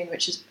amitriptyline,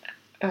 which is,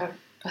 I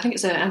think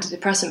it's an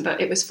antidepressant,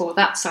 but it was for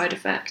that side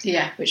effect,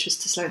 which was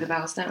to slow the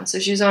bowels down. So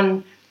she was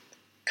on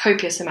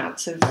copious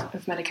amounts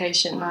of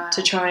medication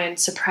to try and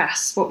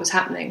suppress what was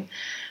happening.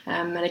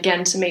 And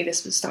again, to me,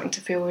 this was starting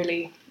to feel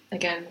really,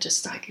 again,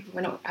 just like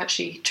we're not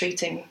actually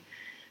treating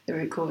the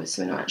root cause.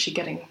 We're not actually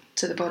getting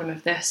to the bottom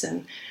of this.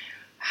 And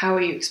how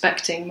are you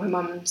expecting my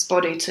mum's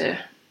body to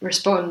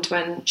respond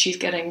when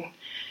she's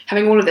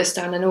having all of this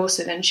done, and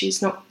also then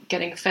she's not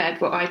getting fed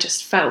what I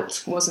just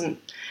felt wasn't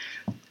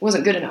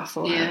good enough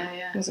for her.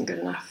 Yeah. Wasn't good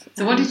enough.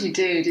 So what did you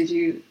do? Did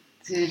you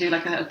do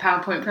like a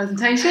PowerPoint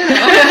presentation?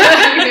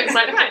 It's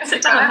like, right,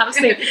 sit down, have a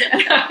sleep.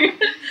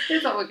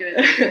 Here's what we're going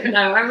to do.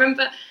 No, I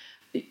remember,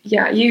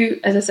 you,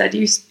 as I said,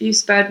 you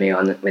spurred me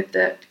on with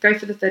the go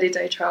for the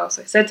 30-day trial.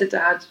 So I said to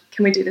Dad,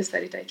 can we do this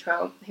 30-day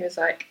trial? He was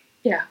like,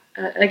 yeah.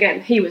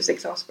 Again, he was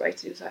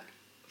exasperated. He was like,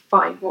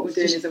 fine. What we're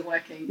doing isn't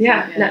working.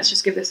 Yeah, let's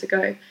just give this a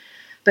go.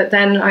 But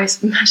then I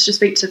managed to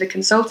speak to the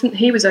consultant.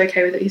 He was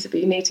okay with it. He said, but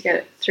you need to get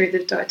it through the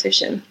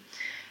dietitian.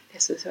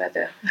 This was where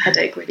the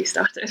headache really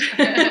started.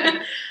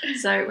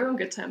 So we're on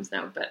good terms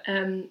now. But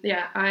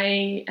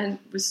I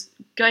was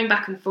going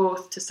back and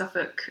forth to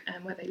Suffolk,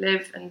 where they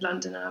live, and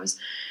London, and I was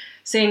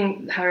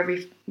seeing her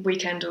every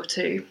weekend or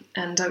two,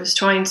 and I was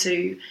trying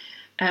to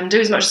do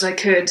as much as I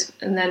could,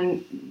 and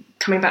then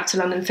coming back to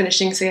London,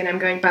 finishing C&M,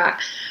 going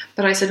back.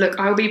 But I said, look,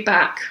 I'll be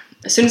back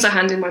as soon as I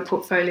hand in my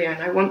portfolio,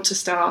 and I want to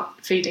start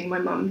feeding my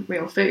mum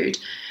real food.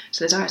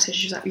 So the dietitian,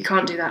 she was like, you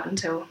can't do that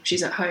until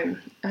she's at home.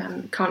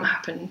 Can't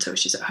happen until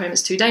she's at home.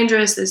 It's too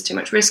dangerous. There's too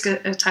much risk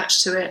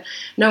attached to it.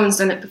 No one's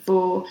done it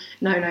before.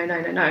 No.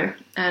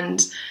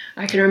 And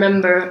I can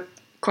remember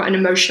quite an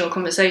emotional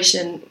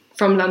conversation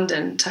from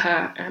London to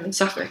her in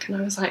Suffolk. And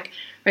I was like,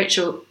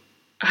 Rachel,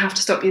 I have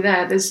to stop you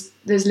there. There's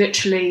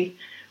literally,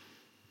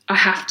 I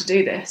have to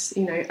do this,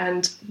 you know,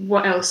 and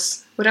what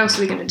else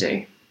are we going to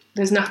do?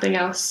 There's nothing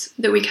else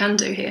that we can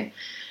do here.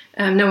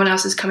 No one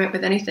else is coming up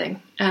with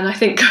anything. And I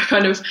think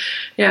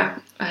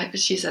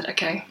she said,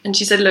 okay. And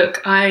she said,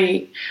 look,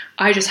 I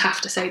just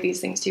have to say these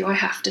things to you. I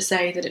have to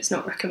say that it's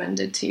not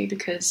recommended to you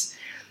because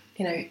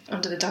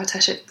under the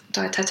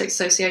Dietetic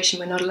Association,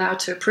 we're not allowed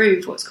to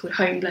approve what's called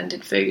home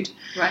blended food.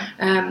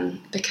 Right.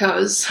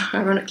 Because,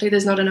 ironically,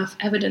 there's not enough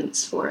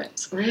evidence for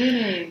it.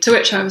 Really? To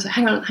which I was like,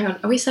 hang on,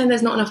 are we saying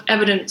there's not enough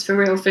evidence for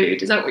real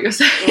food? Is that what you're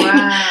saying?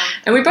 Wow.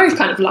 And we both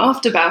kind of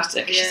laughed about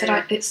it. She Yeah.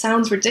 said, it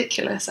sounds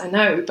ridiculous, I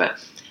know, but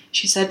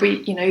she said,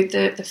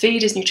 the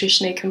feed is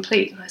nutritionally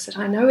complete. And I said,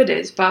 I know it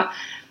is, but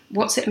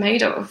what's it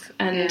made of?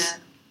 And,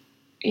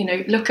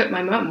 look at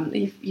my mum,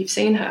 you've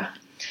seen her.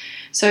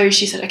 So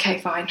she said, okay,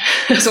 fine.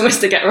 It's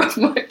almost to get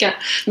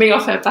me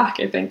off her back,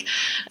 I think.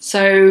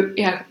 So,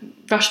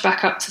 rushed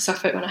back up to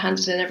Suffolk when I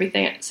handed in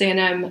everything at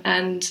C&M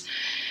and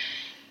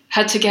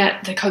had to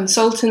get the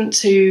consultant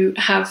to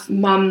have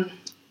mum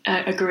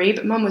agree,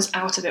 but mum was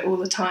out of it all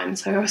the time.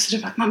 So I was sort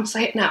of like, mum,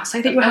 say it now.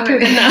 Say that you're happy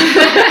with it now.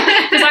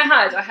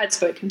 Because I had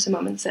spoken to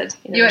mum and said...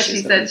 You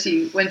actually said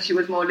when she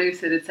was more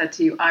lucid, had said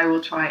to you, I will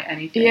try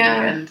anything.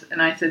 Yeah.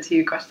 And I said to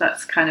you, gosh,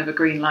 that's kind of a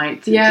green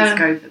light to just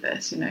go for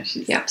this.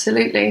 She's... Yeah,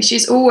 absolutely.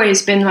 She's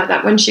always been like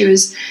that. When she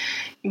was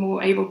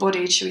more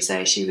able-bodied, shall we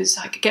say, she was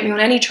like, get me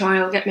on any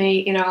trial, get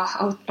me,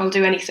 I'll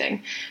do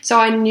anything. So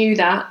I knew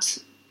that...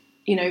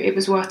 it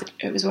was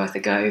worth a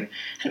go, and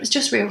it was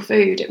just real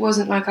food. It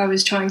wasn't like I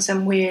was trying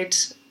some weird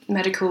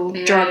medical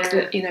drug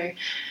that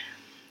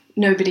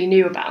nobody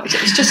knew about.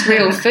 It was just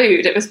real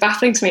food. It was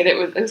baffling to me that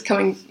it was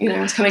coming.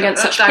 I was coming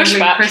against such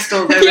pushback.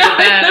 Crystals over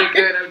there.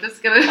 Going, I'm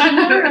just gonna.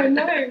 I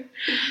know.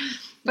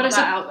 But it's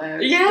not that out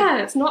there.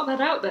 Yeah, it's not that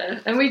out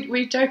there, and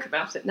we joke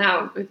about it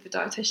now with the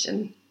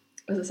dietitian.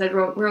 As I said,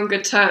 we're on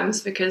good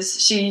terms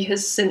because she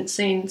has since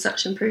seen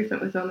such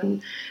improvement with mum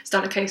and has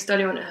done a case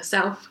study on it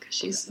herself because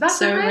she's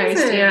so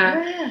amazed.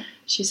 Yeah.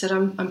 She said,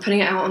 I'm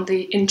putting it out on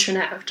the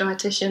intranet of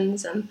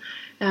dietitians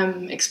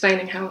and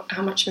explaining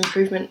how much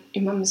improvement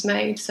your mum's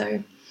made.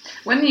 So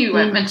when you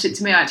mentioned it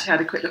to me, I actually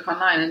had a quick look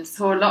online and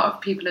saw a lot of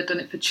people had done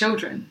it for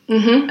children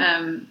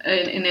in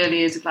early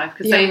years of life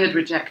because they had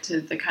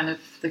rejected the kind of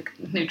the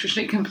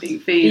nutritionally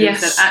complete feed and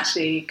said,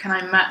 actually, can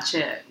I match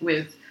it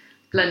with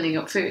blending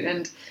up food?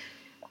 And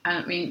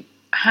I mean,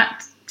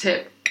 hat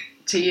tip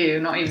to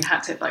you, not even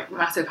hat tip, like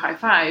massive high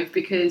five,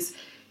 because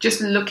just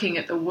looking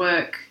at the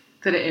work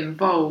that it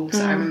involves,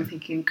 I remember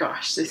thinking,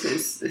 gosh, this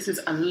is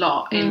a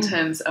lot in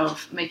terms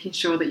of making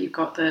sure that you've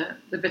got the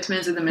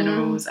vitamins and the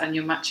minerals and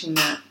you're matching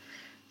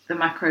the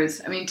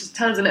macros. I mean, just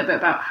tell us a little bit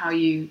about how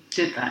you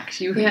did that,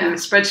 because you were a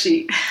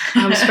spreadsheet.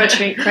 I'm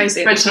spreadsheet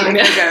crazy. Spreadsheet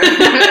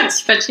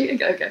Spreadsheet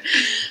go.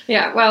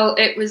 Yeah, well,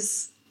 it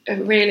was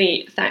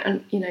really,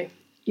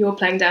 you're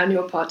playing down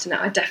your part in it.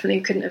 I definitely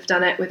couldn't have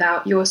done it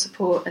without your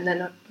support, and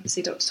then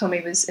obviously Dr.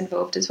 Tommy was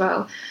involved as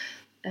well.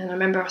 And I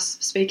remember us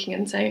speaking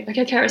and saying,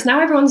 "Okay, Keris,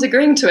 now everyone's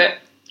agreeing to it.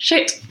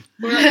 Shit,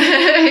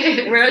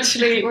 we're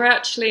actually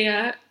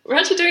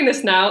doing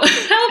this now.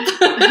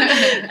 Help!"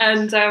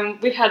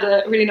 And we had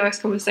a really nice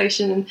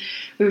conversation, and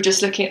we were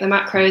just looking at the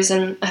macros.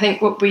 And I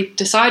think what we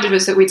decided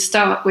was that we'd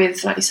start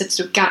with, like you said,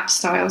 sort of GAP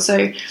style.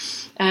 So,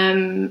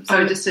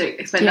 just to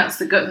explain, that's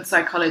the gut and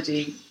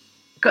psychology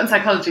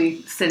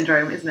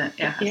syndrome, isn't it?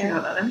 Yeah, I think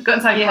about that then. Gut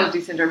and psychology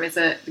syndrome is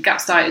the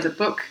GAPS diet is a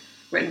book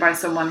written by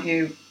someone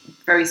who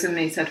very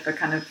similarly said for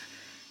kind of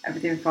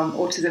everything from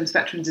autism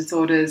spectrum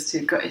disorders to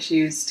gut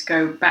issues to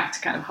go back to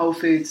kind of whole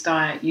foods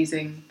diet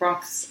using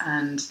broths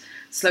and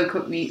slow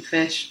cooked meat,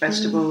 fish,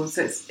 vegetables.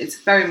 So it's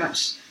very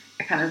much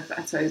a kind of,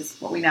 I suppose,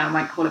 what we now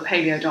might call a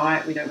paleo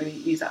diet. We don't really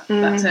use that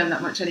term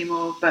that much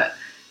anymore, but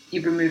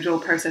you've removed all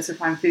processed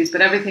refined foods,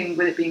 but everything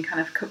with it being kind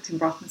of cooked in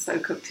broth and slow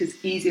cooked is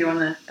easier on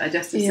the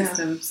digestive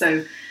system.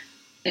 So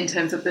in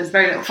terms of, there's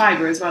very little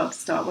fibre as well to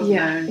start, wasn't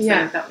there? And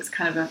so that was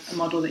kind of a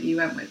model that you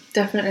went with.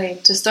 Definitely.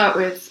 To start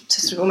with,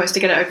 to sort of almost to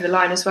get it over the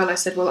line as well, I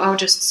said, well, I'll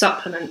just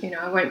supplement,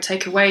 I won't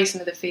take away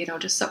some of the feed, I'll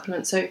just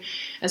supplement. So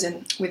as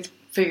in with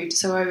food.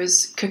 So I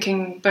was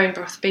cooking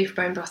beef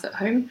bone broth at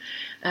home,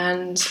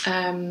 and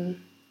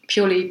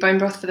purely bone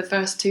broth for the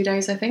first 2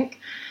 days, I think.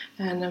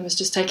 And I was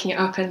just taking it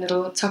up in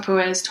little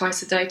Tupperwares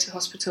twice a day to the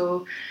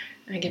hospital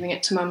and giving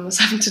it to mum. I was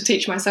having to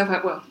teach myself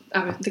how,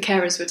 the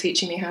carers were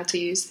teaching me how to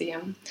use the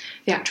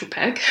actual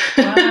peg.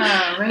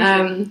 Wow,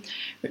 amazing.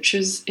 Which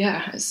was,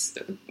 it's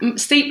a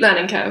steep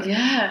learning curve.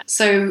 Yeah.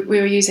 So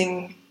we were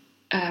using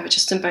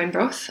just in bone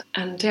broth,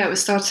 and it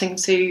was starting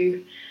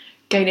to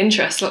gain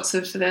interest. Lots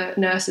of the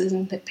nurses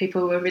and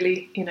people were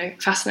really,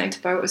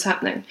 fascinated by what was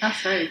happening.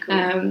 That's very cool.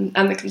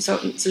 And the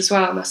consultants as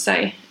well, I must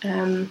say.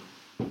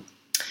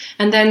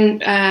 And then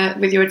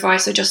with your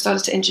advice, I just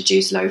started to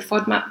introduce low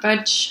FODMAP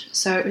veg.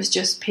 So it was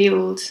just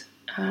peeled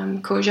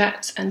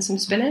courgette and some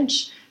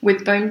spinach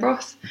with bone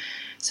broth.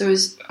 So it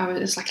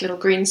was like a little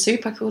green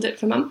soup, I called it,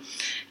 for mum.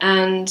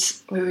 And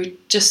we were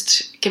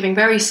just giving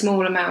very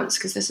small amounts,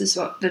 because this is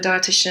what the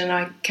dietitian and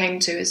I came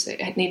to, is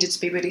that it needed to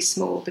be really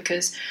small,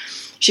 because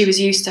she was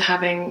used to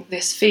having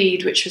this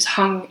feed which was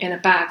hung in a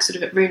bag sort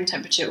of at room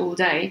temperature all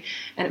day,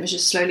 and it was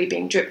just slowly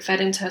being drip fed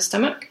into her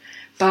stomach.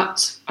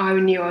 But I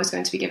knew I was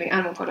going to be giving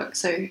animal products,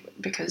 so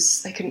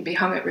because they couldn't be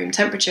hung at room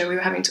temperature, we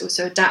were having to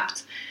also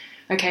adapt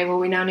okay, well,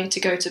 we now need to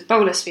go to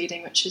bolus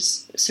feeding, which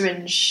is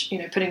syringe,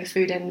 putting the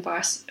food in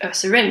via a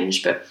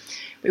syringe, but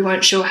we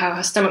weren't sure how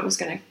her stomach was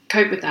going to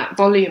cope with that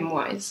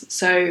volume-wise.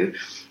 So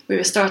we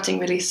were starting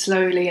really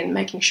slowly and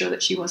making sure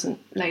that she wasn't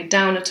laid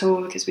down at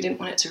all, because we didn't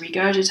want it to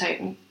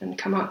regurgitate and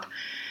come up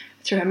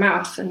through her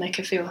mouth and make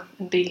her feel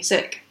and be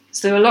sick.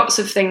 So there were lots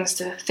of things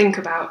to think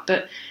about,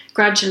 but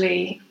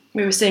gradually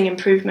we were seeing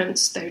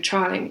improvements. They were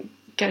trialling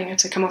getting her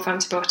to come off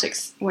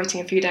antibiotics,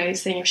 waiting a few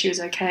days, seeing if she was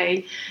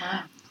okay.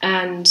 Wow.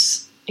 And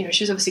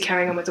she was obviously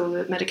carrying on with all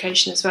the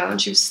medication as well,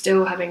 and she was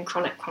still having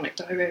chronic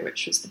diarrhea,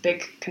 which was the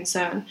big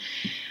concern.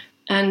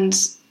 And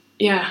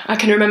yeah, I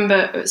can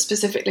remember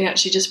specifically,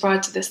 actually, just prior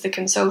to this, the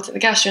consultant,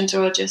 the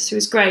gastroenterologist, who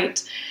was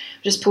great,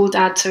 just pulled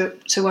Dad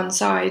to one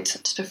side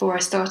just before I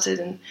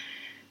started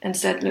and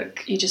said,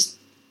 look,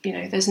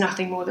 there's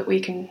nothing more that we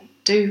can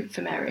do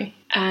for Mary.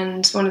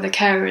 And one of the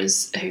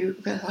carers, who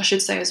I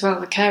should say as well,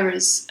 the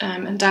carers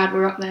and Dad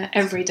were up there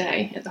every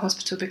day at the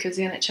hospital, because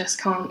the NHS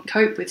can't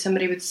cope with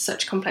somebody with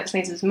such complex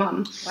needs as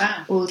Mum.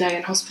 Wow. All day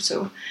in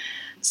hospital.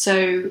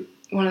 So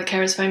one of the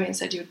carers phoned me and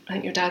said, I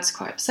think your dad's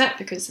quite upset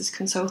because this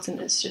consultant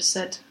has just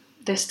said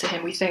this to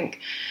him, we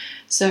think.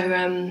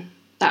 So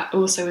that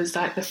also was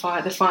like the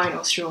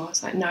final straw. I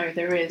was like, no,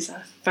 there is.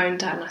 I phoned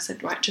Dad and I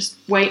said, right, just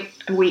wait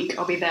a week,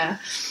 I'll be there.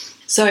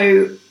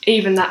 So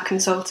even that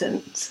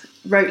consultant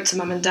wrote to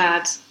Mum and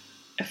Dad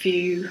a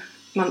few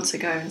months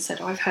ago and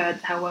said, I've heard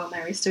how well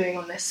Mary's doing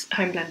on this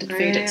home blended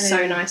food. It's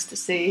so nice to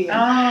see. And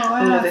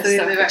all of this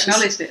stuff, they've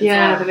acknowledged it.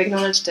 Yeah, they've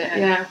acknowledged it.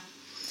 Yeah.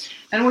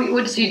 And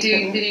what did you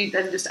do? Did you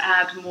then just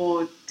add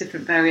more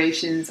different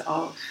variations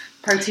of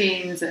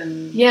proteins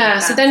and? Yeah.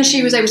 So then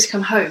she was able to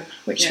come home,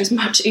 which was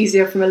much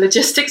easier from a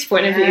logistics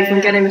point of view,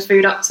 from getting the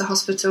food up to the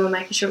hospital and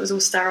making sure it was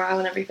all sterile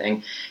and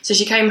everything. So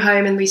she came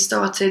home and we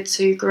started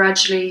to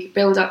gradually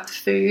build up the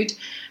food.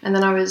 And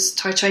then I was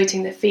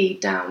titrating the feed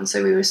down.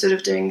 So we were sort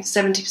of doing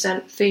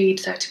 70% feed,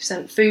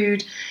 30%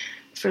 food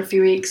for a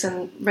few weeks.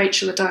 And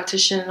Rachel, the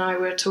dietitian, and I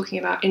were talking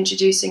about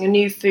introducing a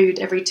new food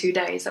every 2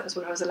 days. That was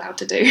what I was allowed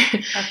to do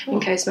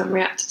in case Mum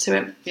reacted to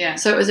it. Yeah.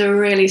 So it was a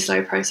really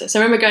slow process. I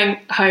remember going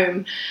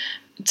home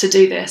to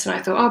do this and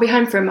I thought, I'll be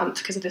home for a month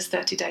because of this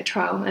 30-day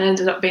trial. And I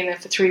ended up being there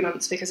for 3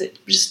 months because it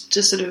was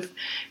just sort of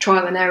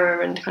trial and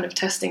error and kind of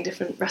testing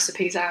different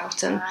recipes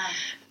out and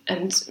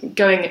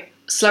going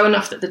slow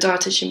enough that the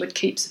dietitian would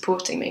keep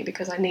supporting me,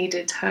 because I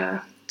needed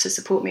her to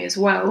support me as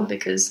well,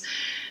 because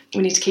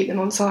we need to keep them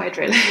on side,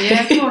 really.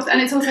 Yeah, of course.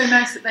 And it's also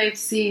nice that they've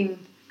seen,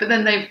 but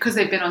then because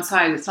they've been on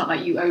side, it's not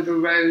like you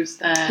overrode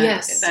their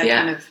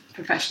kind of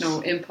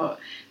professional input,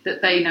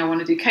 that they now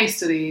want to do case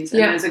studies,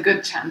 and there's a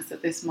good chance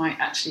that this might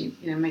actually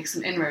make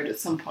some inroad at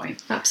some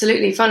point.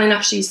 Absolutely. Fun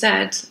enough, she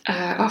said,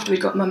 after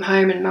we'd got Mum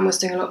home and Mum was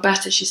doing a lot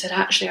better, she said,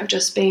 actually, I've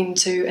just been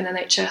to an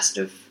NHS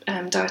sort of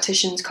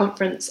dietitians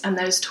conference, and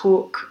there's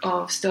talk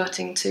of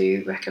starting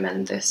to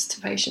recommend this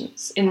to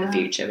patients in the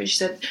future. But she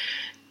said,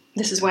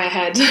 this is way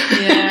ahead.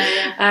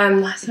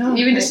 I said,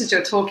 even just as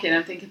you're talking,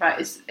 I'm thinking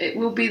about it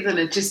will be the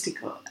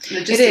logistics of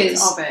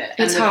it,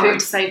 and the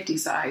food safety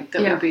side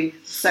that will be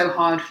so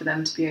hard for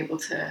them to be able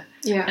to.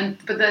 Yeah.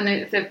 But then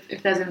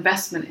if there's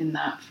investment in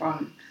that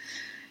from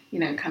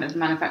kind of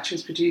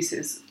manufacturers,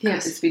 producers, could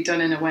this be done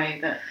in a way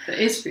that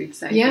is food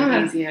safe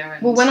and easier?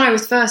 Well, when I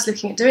was first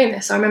looking at doing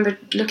this, I remember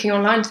looking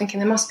online thinking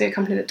there must be a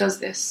company that does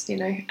this,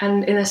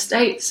 and in the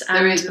States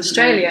and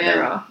Australia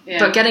there are. Yeah.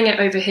 But getting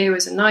it over here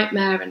was a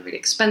nightmare and really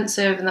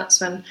expensive, and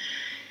that's when,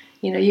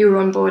 you were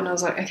on board and I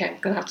was like, okay, I'm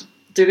going to have to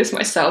do this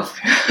myself.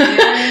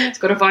 It's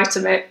got a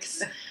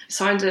Vitamix.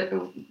 Signed it.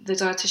 The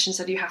dietitian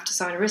said you have to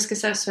sign a risk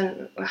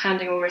assessment. We're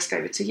handing all risk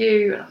over to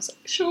you, and I was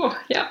like, sure,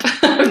 yep.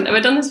 I've never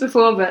done this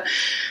before, but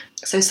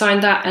so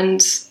signed that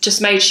and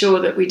just made sure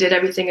that we did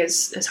everything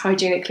as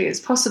hygienically as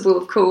possible,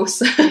 of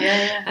course.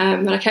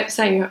 And I kept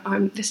saying,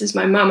 this is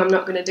my mum. I'm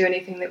not going to do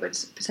anything that would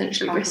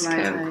potentially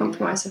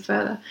compromise her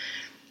further.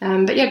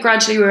 But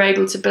gradually we were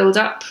able to build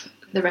up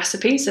the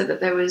recipe so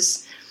that there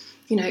was,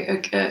 we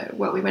went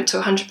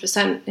to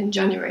 100% in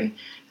January.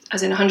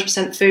 As in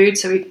 100% food,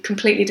 so we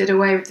completely did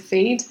away with the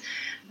feed.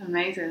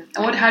 Amazing.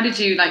 And how did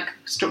you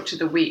structure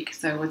the week?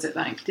 So was it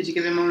did you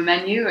give him a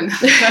menu? And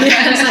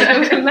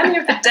a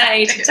menu of the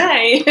day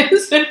today.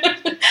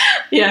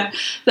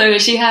 So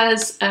she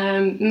has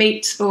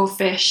meat or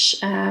fish.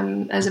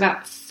 There's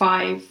about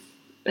five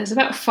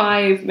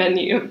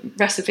menu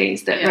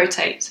recipes that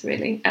rotate,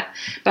 really.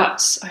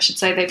 But I should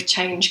say they've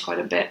changed quite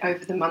a bit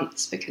over the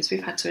months because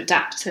we've had to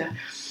adapt to,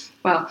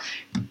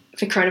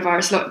 the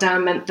coronavirus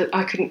lockdown meant that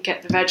I couldn't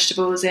get the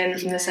vegetables in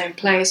from the same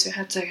place. We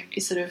had to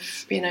sort of,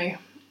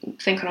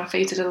 think on our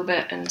feet a little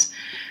bit, and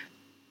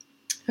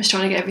I was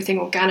trying to get everything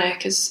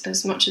organic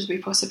as much as we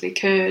possibly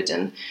could.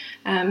 And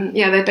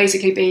there'd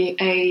basically be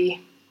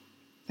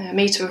a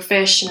meat or a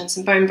fish, and then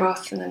some bone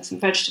broth, and then some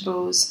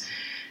vegetables.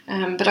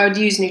 But I would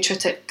use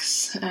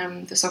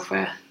Nutritics, the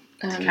software,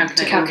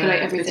 to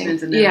calculate everything.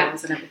 And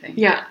everything.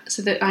 Yeah,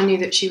 so that I knew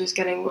that she was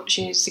getting what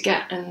she needed to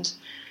get. And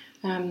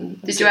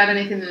did you add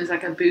anything that was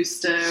like a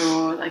booster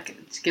or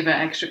to give her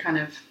extra kind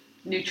of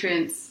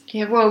nutrients?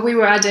 Yeah, well, we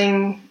were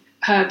adding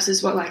herbs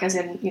as well, like as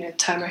in, you know,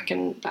 turmeric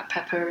and black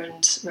pepper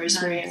and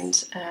rosemary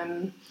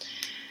and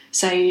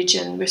sage,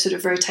 and we're sort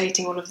of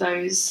rotating all of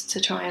those to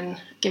try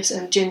and give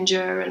some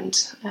ginger,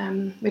 and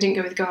we didn't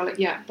go with garlic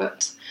yet,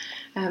 but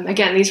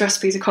again, these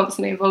recipes are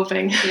constantly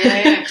evolving.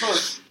 Yeah, of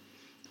course.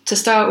 To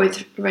start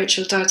with,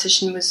 Rachel's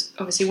dietitian was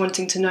obviously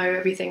wanting to know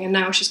everything, and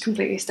now she's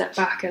completely stepped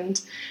back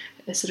and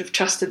sort of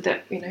trusted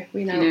that, you know,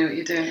 we know. You know what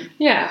you're doing.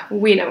 Yeah,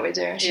 we know what we're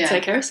doing. I should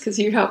say, Keris, because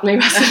you helped me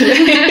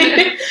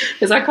massively.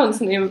 Because I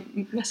constantly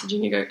am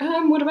messaging you,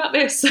 go, what about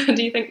this? Do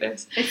you think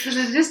this? It's the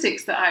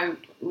logistics that I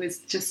was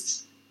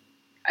just...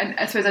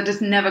 I suppose I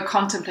just never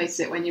contemplated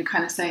it when you're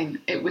kind of saying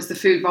it was the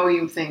food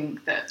volume thing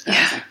that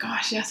I was like,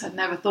 gosh, yes, I'd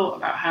never thought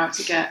about how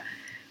to get...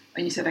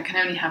 When you said I can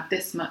only have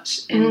this much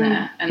in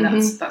there, and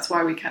that's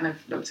why we kind of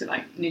looked at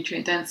like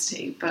nutrient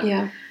density. But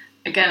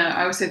again,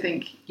 I also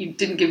think you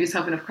didn't give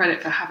yourself enough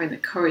credit for having the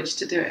courage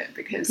to do it,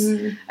 because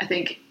I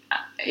think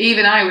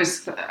even I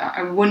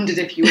wondered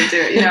if you would do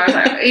it. You know, I was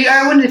like,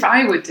 I wondered if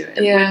I would do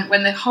it. Yeah.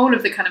 When the whole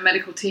of the kind of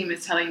medical team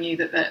is telling you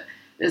that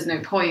there's no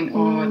point,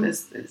 or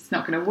it's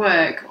not going to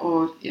work,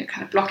 or, you know,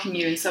 kind of blocking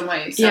you in some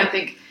ways. So I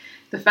think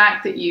the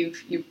fact that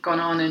you've gone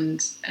on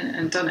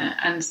and done it,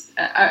 and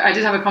I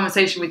did have a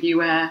conversation with you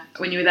where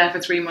when you were there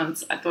for 3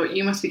 months, I thought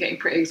you must be getting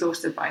pretty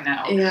exhausted by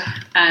now. Yeah.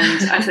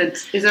 And I said,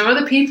 is there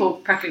other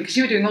people prepping? Because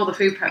you were doing all the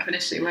food prep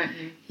initially, weren't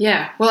you?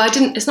 Yeah. Well,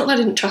 it's not that I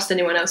didn't trust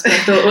anyone else, but I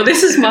thought, well,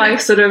 this is my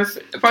sort of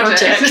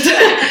project.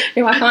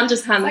 You know, I can't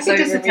just hand it's this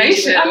like over. a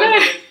dissertation. I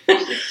know.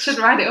 Should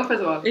write it up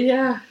as well.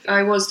 Yeah,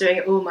 I was doing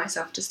it all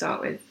myself to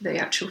start with, the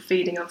actual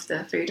feeding of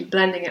the food and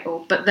blending it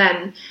all. But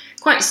then,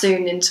 quite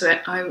soon into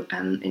it, I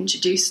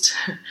introduced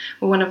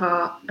one of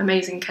our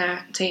amazing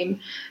care team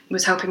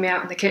was helping me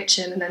out in the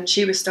kitchen, and then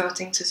she was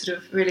starting to sort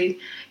of really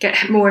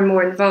get more and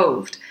more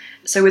involved.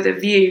 So with a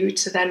view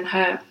to then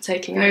her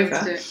taking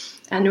over.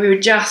 And we were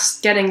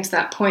just getting to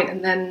that point,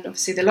 and then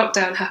obviously the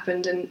lockdown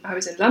happened, and I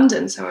was in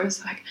London, so I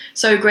was like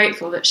so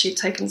grateful that she'd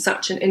taken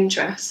such an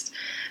interest,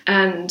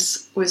 and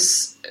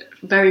was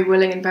very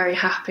willing and very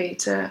happy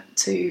to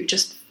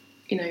just,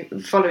 you know,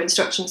 follow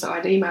instructions that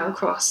I'd email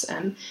across,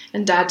 and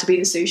Dad to be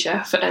the sous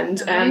chef, and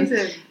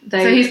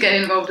so he's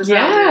getting involved as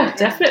well. Yeah,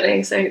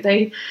 definitely. So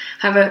they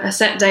have a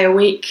set day a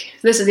week.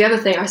 This is the other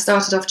thing. I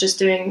started off just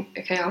doing,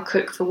 okay, I'll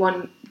cook for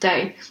one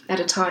day at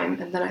a time,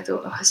 and then I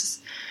thought,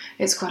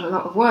 it's quite a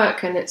lot of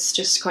work and it's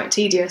just quite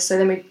tedious. So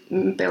then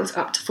we built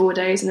up to 4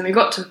 days, and then we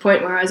got to a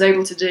point where I was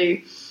able to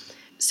do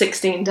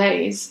 16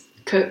 days,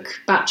 cook,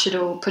 batch it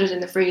all, put it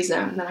in the freezer,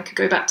 and then I could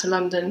go back to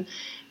London,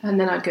 and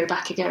then I'd go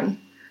back again.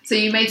 So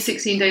you made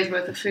 16 days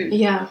worth of food?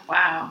 Yeah.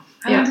 Wow.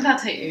 How long did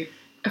that take you?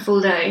 A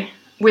full day.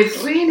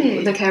 With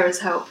really? The carers'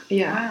 help,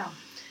 yeah.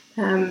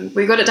 Wow.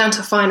 We got it down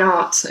to fine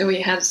art.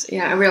 We had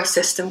a real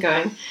system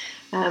going.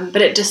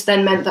 But it just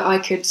then meant that I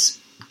could,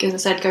 as I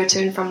said, go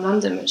to and from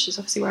London, which is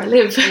obviously where I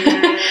live.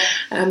 Yeah.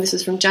 This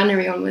was from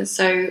January onwards.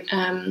 So,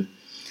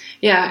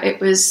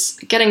 it was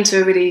getting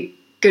to a really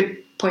good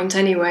point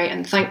anyway,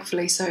 and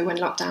thankfully so when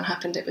lockdown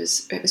happened, it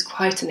was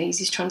quite an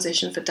easy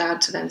transition for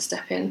Dad to then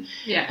step in,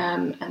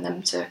 and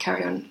then to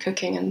carry on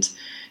cooking, and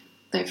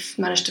they've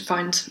managed to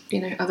find,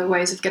 you know, other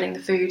ways of getting the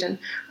food, and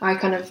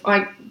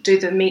I do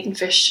the meat and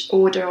fish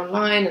order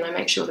online, and I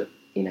make sure that,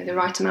 you know, the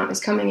right amount is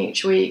coming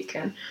each week,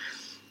 and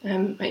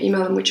I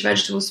email them which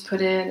vegetables to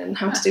put in and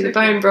how to do the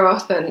bone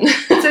broth, and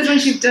so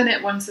once you've done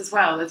it once as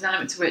well, there's an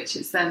element to which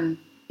it's then,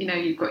 you know,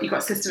 you've got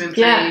a system in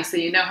place, so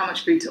you know how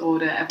much food to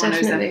order,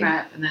 everyone knows their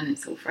prep, and then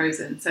it's all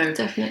frozen. So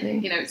definitely,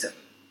 you know,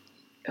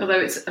 although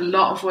it's a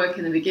lot of work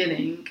in the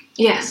beginning,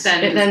 yes,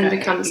 it then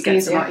becomes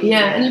easier.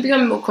 Yeah, and you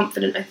become more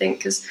confident, I think,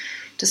 because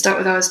to start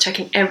with, I was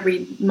checking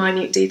every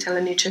minute detail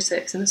in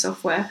Nutritics in the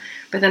software,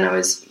 but then I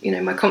was, you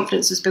know, my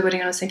confidence was building,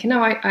 and I was thinking,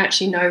 no, I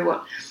actually know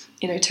what,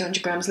 you know,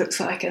 200 grams looks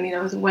like, and, you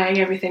know, I was weighing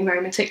everything very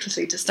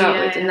meticulously to start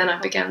with, and then I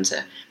began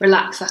to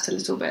relax that a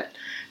little bit.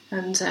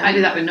 And I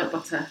do that with nut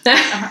butter.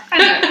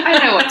 I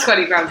know what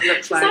 20 grams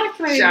looks like.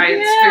 Exactly.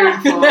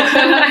 Giant spoonful.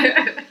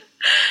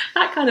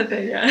 That kind of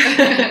thing,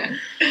 yeah.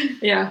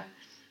 Yeah.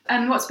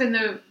 And what's been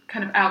the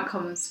kind of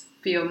outcomes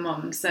for your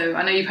mum? So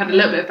I know you've had a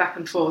little bit of back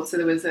and forth, so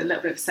there was a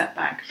little bit of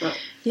setback. But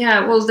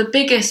yeah, well, the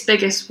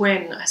biggest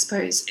win, I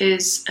suppose,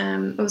 is,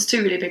 well, there's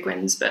two really big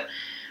wins, but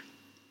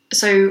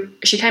so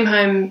she came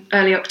home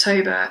early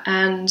October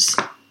and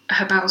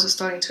her bowels were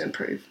starting to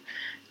improve.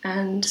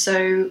 And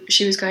so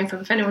she was going from,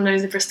 if anyone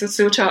knows the Bristol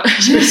Stool chart,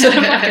 she was sort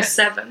of like a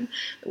 7,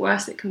 the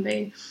worst it can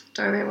be,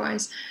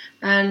 diarrhea-wise.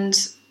 And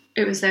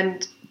it was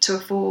then to a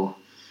 4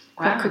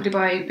 quite quickly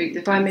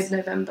by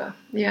mid-November.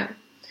 Yeah.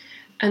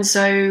 And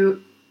so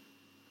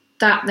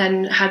that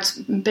then had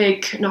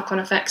big knock-on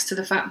effects to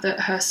the fact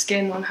that her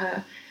skin on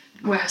her,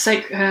 where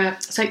her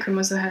sacrum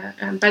was, her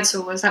bed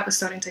sore was, that was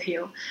starting to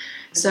heal.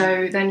 Mm-hmm.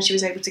 So then she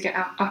was able to get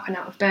up and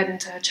out of bed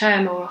into her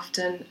chair more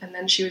often, and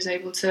then she was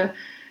able to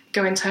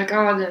go into her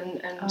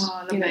garden, and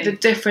you know, the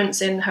difference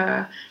in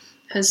her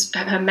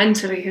her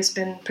mentally has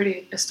been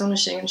pretty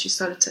astonishing, and she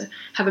started to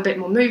have a bit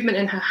more movement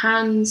in her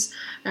hands.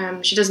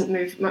 She doesn't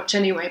move much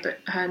anyway, but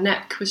her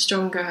neck was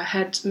stronger, her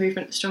head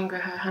movement was stronger,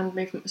 her hand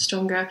movement was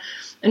stronger,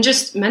 and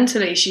just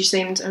mentally she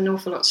seemed an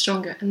awful lot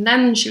stronger. And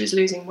then she was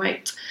losing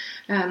weight,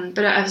 but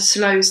at a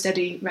slow,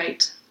 steady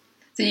rate.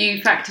 So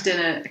you factored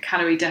in a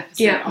calorie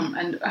deficit,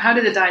 and how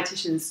did the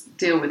dietitians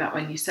deal with that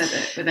when you said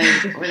it?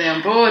 Were they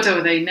on board, or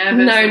were they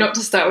nervous? No, not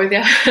to start with,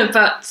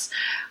 but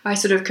I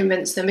sort of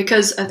convinced them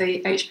because of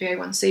the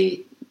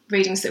HbA1c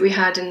readings that we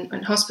had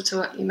in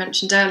hospital that you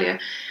mentioned earlier.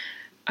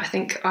 I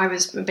think I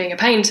was being a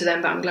pain to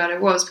them, but I'm glad I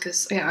was,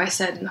 because I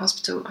said in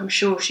hospital, I'm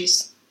sure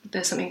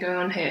there's something going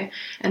on here.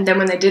 And then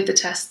when they did the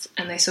test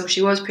and they saw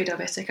she was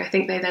pre-diabetic, I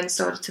think they then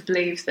started to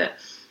believe that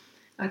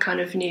I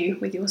kind of knew,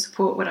 with your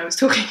support, what I was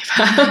talking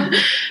about.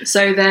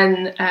 So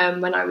then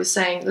when I was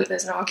saying that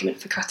there's an argument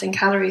for cutting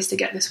calories to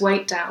get this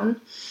weight down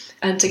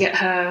and to get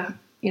her,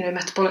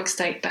 metabolic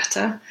state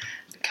better,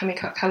 can we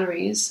cut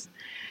calories?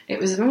 It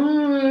was,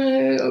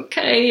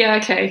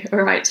 okay,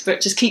 all right,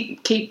 but just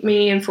keep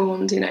me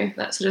informed,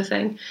 that sort of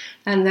thing.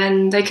 And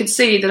then they could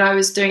see that I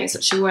was doing it in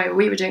such a way, or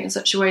we were doing it in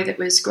such a way that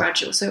was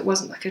gradual, so it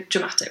wasn't like a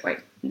dramatic weight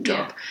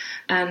drop.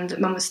 Yeah. And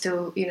Mum was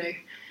still,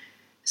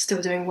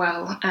 still doing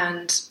well,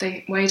 and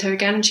they weighed her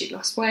again and she'd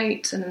lost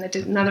weight, and then they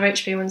did another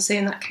HbA1c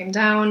and that came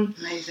down.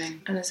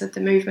 Amazing. And I said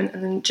the movement,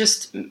 and then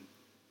just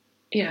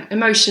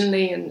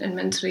emotionally and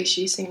mentally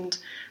she seemed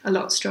a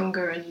lot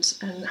stronger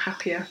and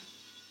happier.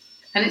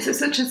 And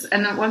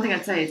and one thing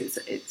I'd say is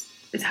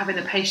it's having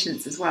the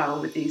patience as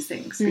well with these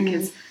things,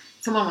 because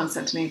someone once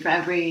said to me, for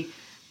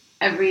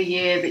every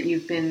year that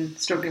you've been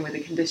struggling with a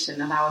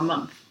condition, allow a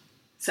month.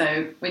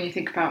 So when you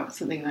think about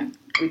something like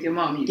with your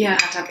mum, you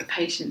have to have the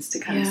patience to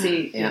kind of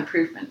see the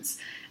improvements.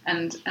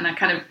 And I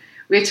kind of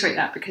reiterate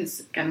that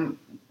because, again,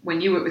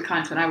 when you work with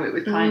clients, when I work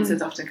with clients,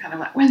 there's often kind of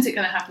like, when's it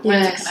going to happen?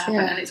 When's it going to happen?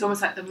 And it's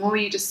almost like the more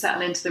you just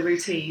settle into the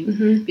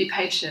routine, be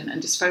patient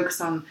and just focus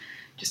on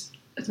just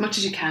as much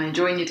as you can,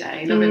 enjoying your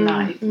day, loving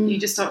life, you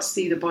just start to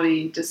see the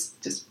body just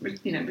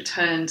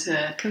return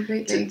to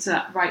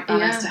that right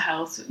balance to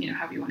health,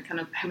 however you want to kind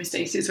of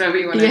homeostasis, wherever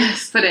you want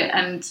to put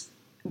it.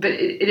 But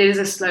it is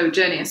a slow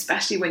journey,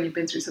 especially when you've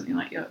been through something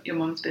like your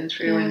mum's been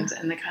through,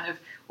 and the kind of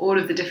all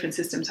of the different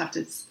systems have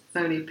to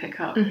slowly pick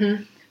up.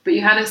 But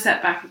you had a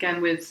setback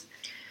again with,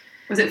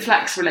 was it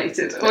flax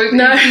related? Or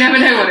no, you never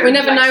know what it we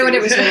never know what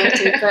it was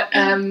related. But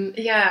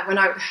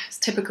it's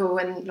typical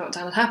when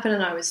lockdown had happened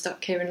and I was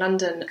stuck here in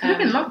London. Could have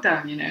been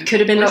lockdown,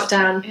 Could have been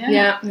lockdown.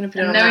 Yeah, I'm going to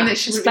put it on knowing that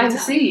she was going to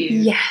see you.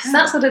 Yes,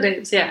 that's what it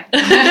is. Yeah.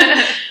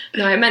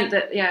 No, it meant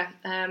that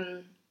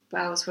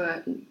bowels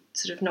were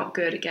sort of not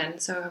good again,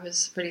 so I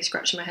was really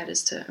scratching my head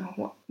as to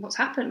what's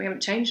happened. We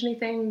haven't changed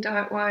anything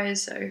diet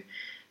wise, so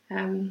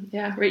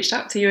reached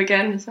out to you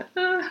again. It's like,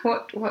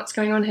 what's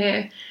going on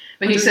here?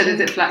 When you said, is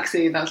it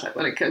flaxseed? I was like,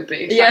 well, it could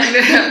be. Yeah.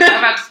 I've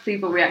had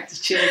people react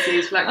to chia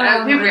seeds. People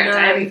react to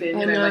anything.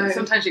 Like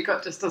sometimes your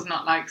gut just does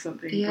not like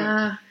something.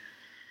 Yeah.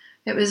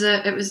 But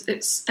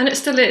it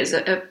still is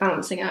a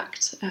balancing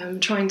act,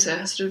 trying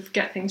to sort of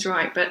get things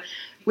right. But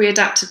we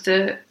adapted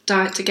the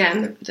diet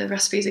again, the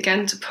recipes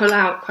again, to pull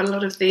out quite a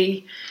lot of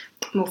the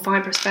more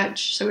fibrous veg.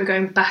 So we're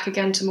going back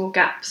again to more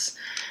gaps,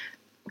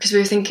 because we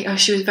were thinking,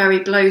 she was very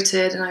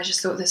bloated, and I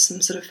just thought there's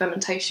some sort of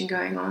fermentation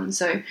going on.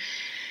 So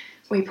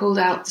we pulled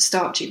out the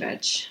starchy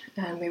veg,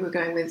 and we were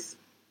going with,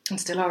 and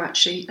still are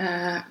actually,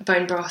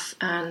 bone broth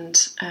and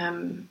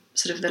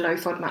sort of the low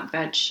FODMAP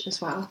veg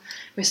as well.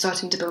 We're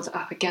starting to build it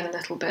up again a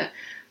little bit,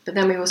 but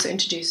then we also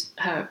introduced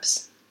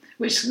herbs.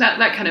 Which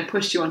that kind of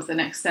pushed you on to the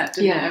next step,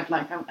 didn't it? Of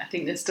like, I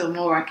think there's still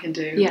more I can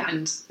do,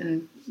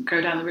 and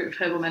go down the route of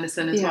herbal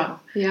medicine as well.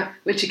 Yeah.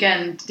 Which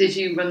again, did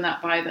you run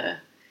that by the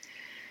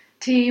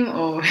team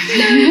or?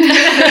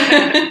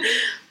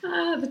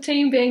 The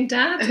team being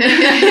Dad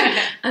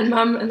and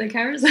Mum and the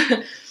carers.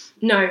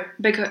 No,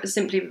 because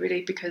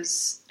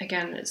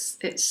again,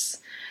 it's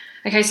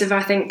a case of,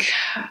 I think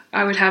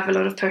I would have a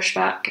lot of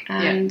pushback,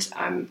 and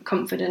I'm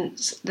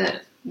confident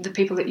that the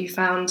people that you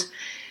found,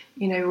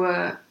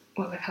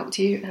 they've helped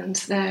you, and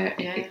they're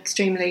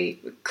extremely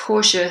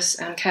cautious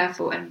and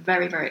careful and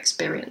very, very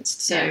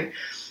experienced. So,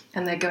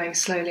 and they're going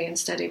slowly and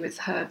steady with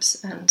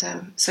herbs,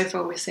 and so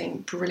far we're seeing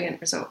brilliant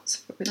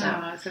results with that.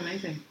 Oh, that's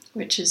amazing.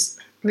 Which is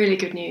really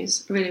good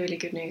news. Really, really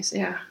good news.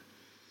 Yeah.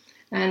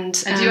 And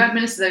do you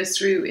administer those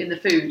through in the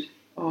food,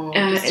 or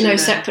no,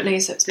 separately?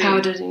 So it's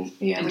powdered, and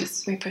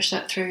we push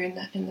that through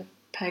in the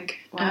peg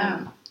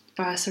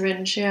via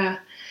syringe. Yeah.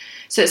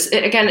 So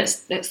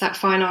it's that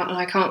fine art, and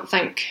I can't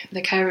thank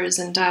the carers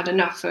and Dad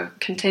enough for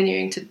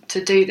continuing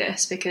to do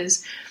this,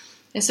 because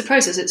it's a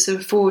process. It's sort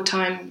of 4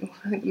 times,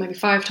 I think maybe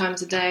 5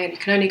 times a day, and it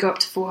can only go up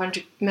to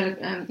 400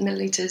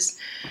 millilitres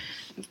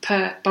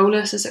per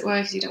bolus, as it were,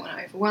 because you don't want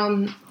to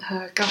overwhelm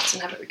her gut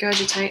and have it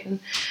regurgitate.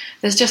 And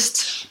there's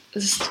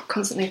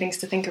constantly things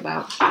to think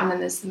about, and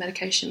then there's the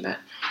medication. But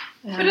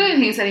But I don't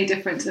think it's any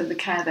different to the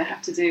care they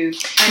have to do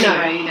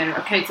anyway. You know,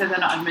 okay, so they're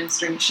not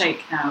administering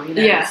shake now. You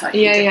know, it's like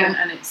different,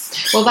 and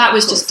it's that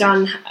was just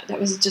done. That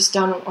was just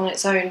done on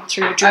its own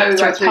through a drip.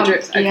 Through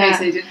drips. Okay,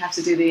 so you didn't have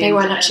to do the. They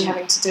weren't actually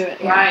having to do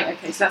it. Right.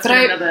 Okay, so that's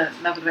another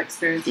level of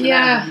experience for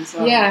them as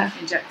well.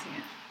 Injecting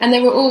it. And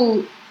they were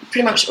all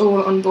pretty much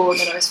all on board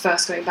when I was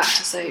first going back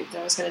to say that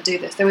I was going to do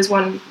this. There was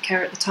one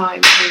carer at the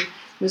time who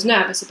was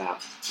nervous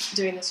about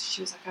doing this.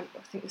 She was like, I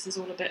think this is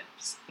all a bit,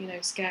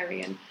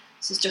 scary, and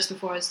this is just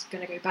before I was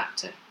going to go back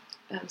to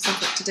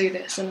Suffolk to do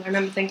this. And I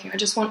remember thinking, I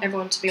just want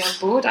everyone to be on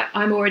board.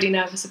 I'm already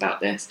nervous about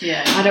this.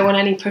 I don't want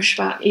any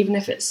pushback, even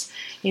if it's,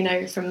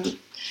 from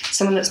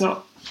someone that's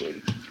not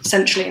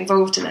centrally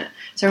involved in it.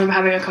 So I remember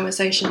having a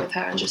conversation with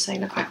her and just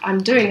saying, look,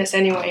 I'm doing this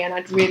anyway, and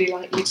I'd really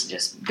like you to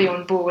just be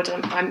on board.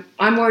 And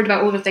I'm worried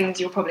about all the things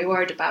you're probably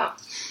worried about,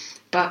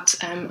 but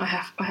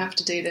I have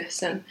to do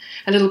this. And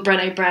a little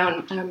Brené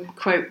Brown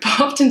quote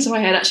popped into my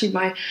head. Actually,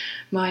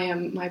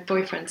 my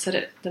boyfriend said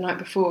it the night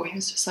before. He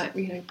was just like,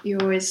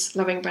 you're always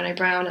loving Brené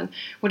Brown, and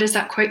what is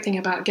that quote thing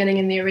about getting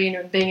in the arena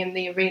and being in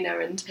the arena?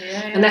 And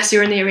unless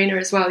you're in the arena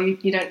as well,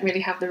 you don't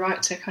really have the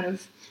right to kind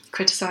of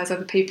criticise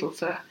other people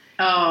for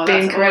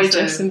being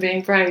courageous and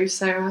being brave.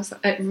 So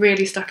it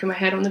really stuck in my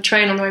head. On the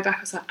train on the way back, I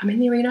was like, I'm in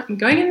the arena, I'm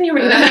going in the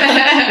arena,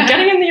 I'm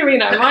getting in the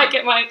arena. I might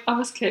get my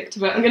ass kicked,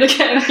 but I'm going to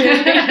get in the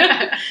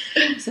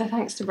arena. So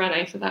thanks to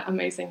Brené for that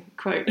amazing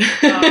quote.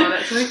 Oh,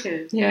 that's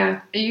wicked.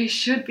 Yeah. You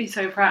should be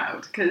so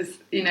proud because,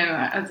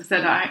 as I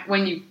said,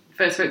 when you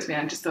first spoke to me,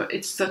 I just thought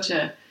it's such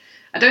a...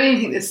 I don't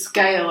even think the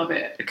scale of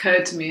it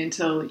occurred to me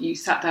until you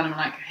sat down and were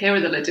like, here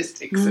are the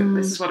logistics, and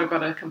this is what I've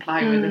got to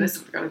comply with, and this is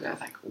what I've got to do. I was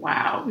like,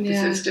 wow,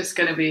 this is just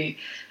going to be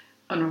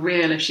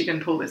unreal if she can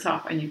pull this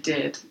off, and you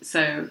did.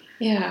 So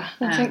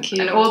thank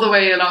you. And all the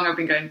way along I've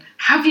been going,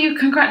 have you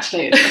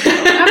congratulated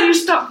yourself? Have you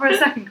stopped for a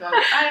second?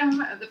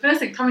 The first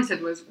thing Tommy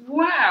said was,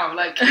 wow,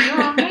 like, you're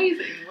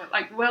amazing.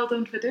 Like, well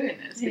done for doing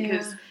this,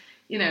 because...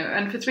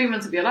 and for 3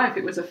 months of your life,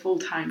 it was a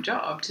full-time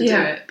job to do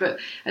it. But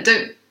I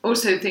don't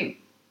also think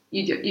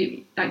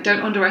you don't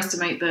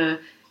underestimate the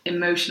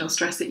emotional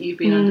stress that you've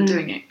been under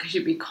doing it, because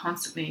you'd be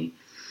constantly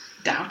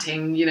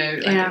doubting,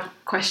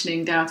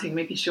 questioning, doubting,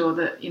 making sure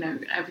that,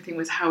 everything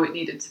was how it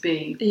needed to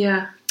be.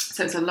 Yeah.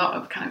 So it's a lot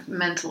of kind of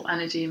mental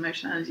energy,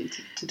 emotional energy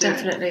to do it.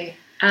 Definitely.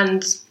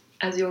 And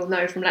as you all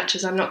know from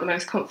lectures, I'm not the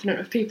most confident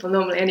of people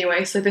normally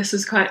anyway, so this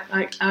was quite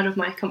out of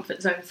my comfort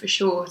zone for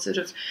sure. Sort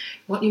of,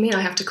 what do you mean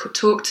I have to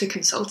talk to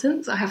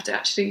consultants? I have to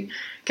actually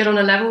get on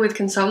a level with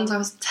consultants? I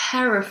was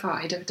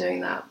terrified of doing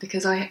that,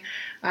 because I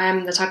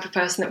am the type of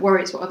person that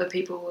worries what other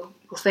people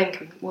will think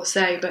and will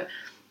say, but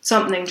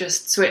something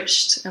just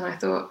switched, and I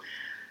thought,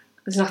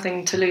 there's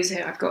nothing to lose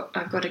here, I've got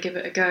to give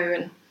it a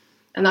go.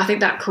 And I think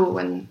that call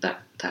when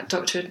that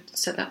doctor had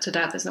said that to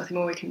Dad, there's nothing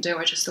more we can do,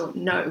 I just thought,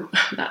 no,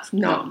 that's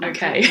not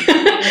okay.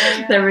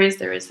 There is.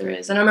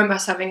 And I remember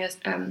us having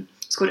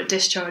it's called a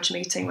discharge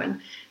meeting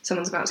when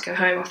someone's about to go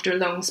home after a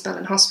long spell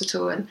in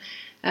hospital.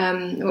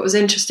 And what was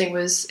interesting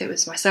was it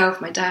was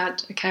myself, my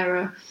dad, a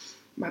carer,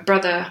 my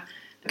brother,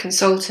 a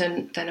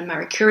consultant, then a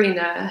Marie Curie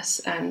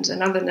nurse and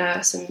another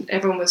nurse, and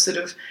everyone was sort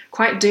of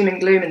quite doom and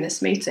gloom in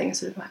this meeting,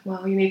 sort of like,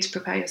 well, you need to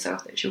prepare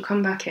yourself that she'll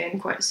come back in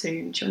quite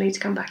soon, she'll need to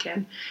come back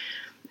in.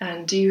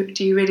 And do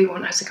you really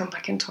want her to come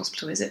back into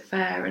hospital? Is it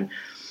fair? And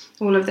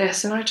all of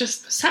this. And I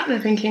just sat there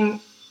thinking,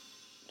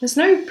 there's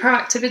no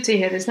proactivity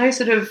here. There's no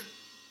sort of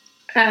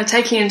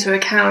taking into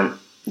account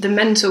the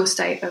mental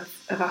state of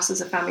us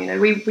as a family.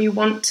 We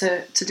want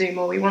to do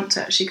more. We want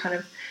to actually kind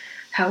of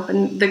help.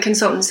 And the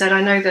consultant said,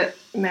 I know that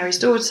Mary's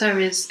daughter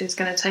is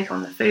going to take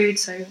on the food,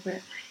 so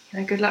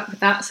we're, good luck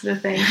with that sort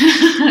of thing.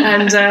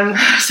 And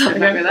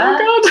something like that.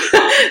 Oh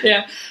God.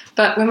 Yeah.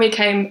 But when we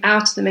came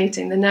out of the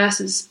meeting, the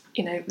nurses,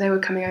 they were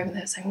coming over and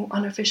they were saying, well,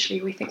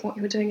 unofficially, we think what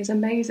you're doing is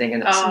amazing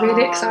and it's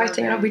really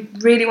exciting, and we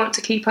really want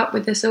to keep up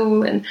with this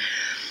all, and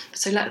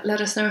so let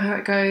us know how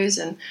it goes.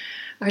 And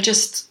I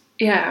just,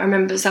 I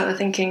remember sat there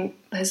thinking,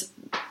 there's,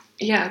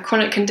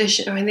 chronic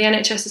condition. I mean, the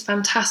NHS is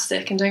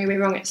fantastic, and don't get me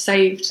wrong, it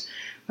saved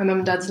my mum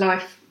and dad's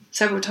life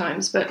several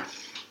times, but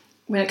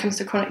when it comes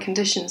to chronic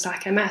conditions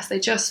like MS, they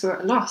just were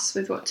at a loss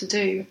with what to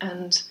do.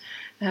 And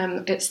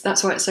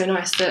that's why it's so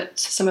nice that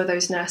some of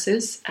those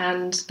nurses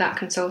and that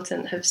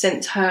consultant have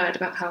since heard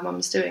about how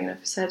mum's doing and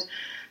have said,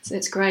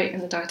 it's great.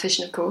 And the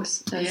dietitian, of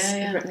course, has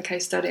written the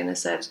case study and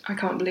has said, I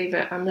can't believe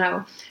it, I'm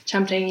now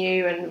championing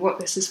you and what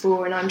this is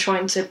for, and I'm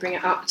trying to bring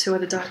it up to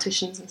other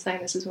dietitians and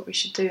saying this is what we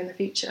should do in the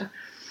future.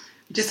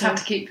 You just have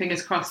to keep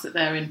fingers crossed that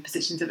they're in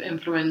positions of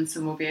influence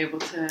and will be able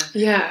to,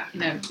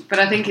 but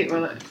I think it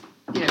will...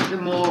 the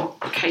more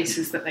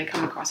cases that they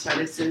come across where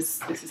this is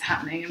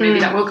happening, and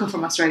maybe that will come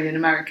from Australia and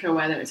America,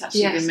 where it's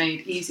actually been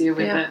made easier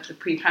with the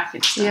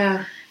pre-packaged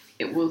stuff.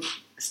 It will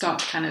start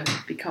to kind of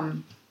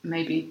become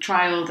maybe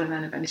trialled, and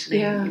then eventually,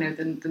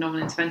 the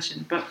normal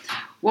intervention. But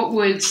what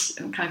would,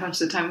 I'm kind of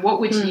conscious of time, what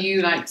would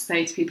you like to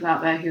say to people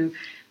out there who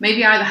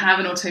maybe either have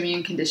an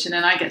autoimmune condition,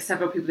 and I get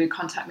several people who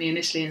contact me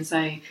initially and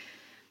say,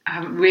 I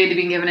haven't really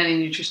been given any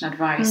nutrition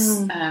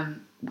advice.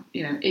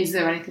 is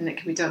there anything that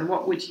can be done?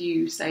 What would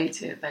you say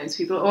to those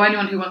people, or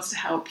anyone who wants to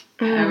help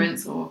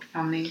parents or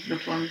family,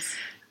 loved ones?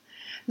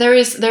 There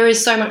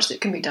is so much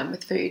that can be done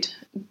with food,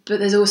 but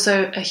there's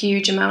also a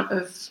huge amount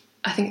of,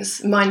 I think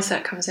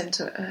mindset comes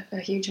into a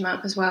huge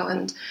amount as well,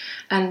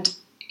 and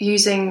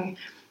using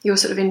your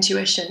sort of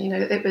intuition.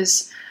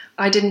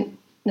 I didn't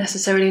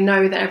necessarily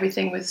know that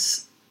everything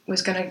was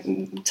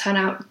going to turn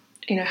out,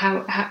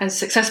 how as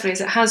successfully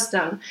as it has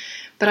done,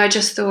 but I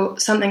just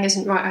thought something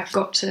isn't right. I've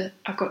got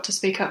to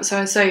speak up. So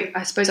I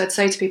suppose I'd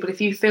say to people,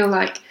 if you feel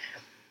like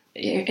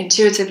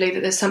intuitively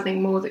that there's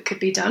something more that could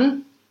be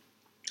done,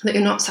 that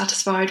you're not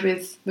satisfied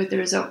with the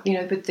result,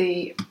 with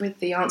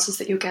the answers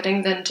that you're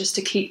getting, then just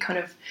to keep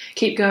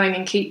going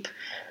and keep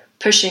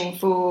pushing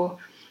for,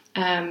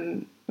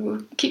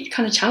 keep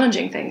kind of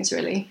challenging things,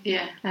 really.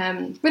 Yeah.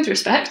 With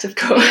respect, of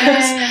course.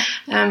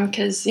 Yeah.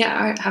 Because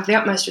I have the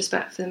utmost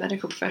respect for the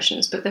medical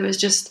professionals, but there was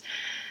just,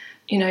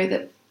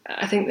 that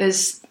I think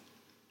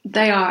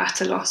they are at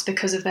a loss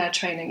because of their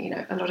training,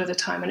 a lot of the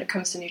time when it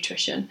comes to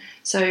nutrition.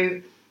 So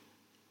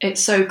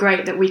it's so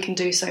great that we can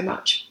do so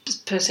much,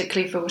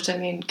 particularly for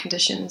autoimmune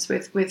conditions,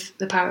 with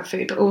the power of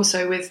food, but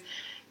also with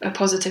a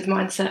positive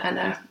mindset and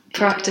a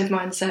proactive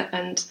mindset.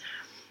 And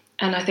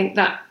I think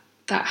that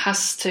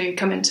has to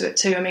come into it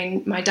too. I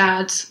mean, my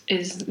dad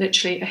is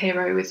literally a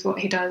hero with what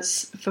he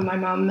does for my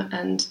mum,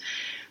 and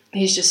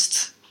he's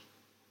just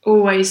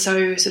always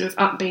so sort of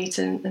upbeat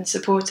and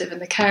supportive, and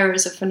the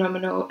carers are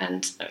phenomenal.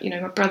 And,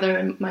 my brother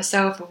and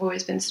myself have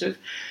always been sort of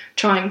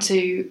trying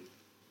to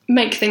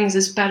make things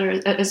as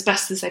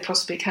best as they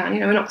possibly can.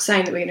 We're not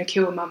saying that we're going to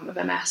cure mum of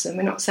MS, and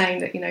we're not saying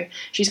that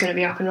she's going to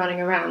be up and running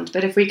around,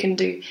 but if you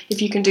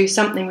can do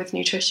something with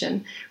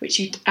nutrition, which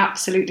you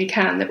absolutely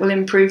can, that will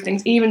improve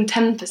things even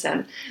 10%,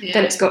 then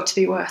it's got to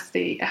be worth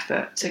the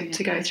effort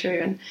to go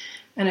through.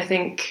 And I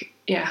think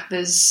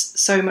there's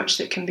so much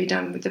that can be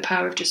done with the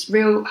power of just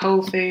real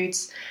whole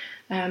foods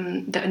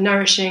that are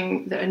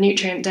nourishing, that are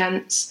nutrient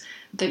dense,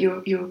 that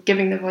you're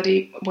giving the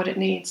body what it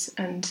needs,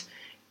 and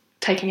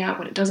taking out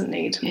what it doesn't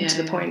need, more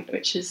to the point,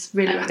 which is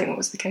really, I think, what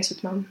was the case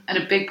with mum. And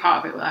a big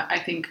part of it, I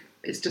think,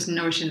 is just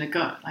nourishing the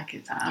gut. Like,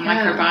 it's our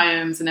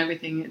microbiomes and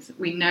everything.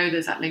 We know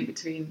there's that link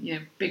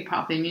between, big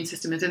part of the immune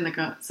system is in the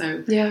gut. So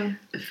the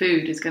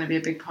food is going to be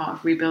a big part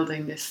of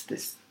rebuilding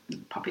this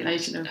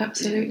population of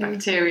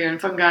bacteria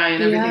and fungi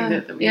and everything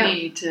that we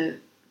need to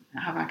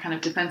have our kind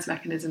of defense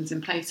mechanisms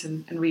in place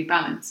and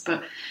rebalance.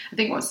 But I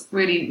think what's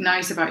really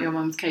nice about your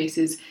mum's case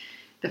is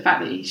the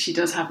fact that she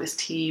does have this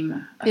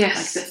team like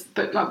this,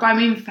 but I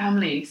mean,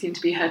 family seem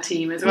to be her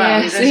team as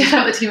well. She's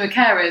got the team of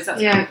carers,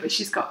 that's great, but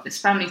she's got this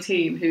family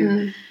team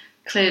who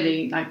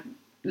clearly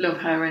love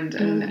her and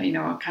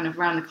are kind of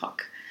round the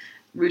clock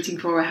rooting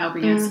for her,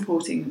 helping her,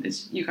 supporting,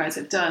 as you guys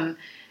have done.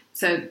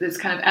 So there's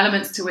kind of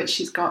elements to which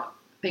she's got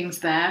things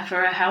there for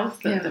her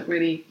health that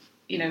really,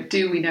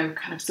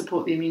 kind of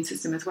support the immune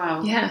system as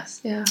well. Yes,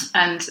 yeah.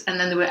 And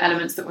then there were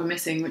elements that were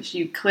missing, which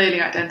you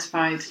clearly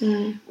identified.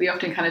 We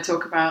often kind of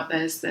talk about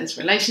there's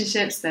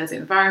relationships, there's the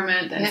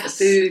environment, there's the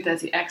food,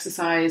 there's the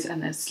exercise,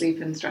 and there's sleep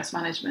and stress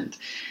management.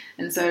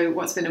 And so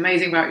what's been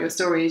amazing about your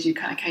story is you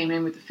kind of came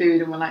in with the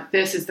food and were like,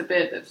 this is the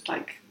bit that's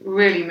like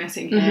really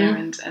missing here.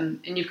 And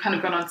you've kind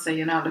of gone on to say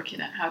you're now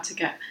looking at how to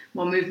get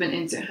more movement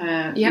into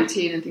her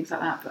routine and things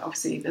like that. But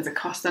obviously there's a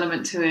cost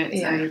element to it.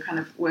 So you're kind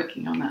of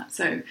working on that.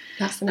 So,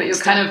 but you're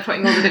kind of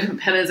putting all the different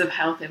pillars of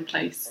health in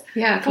place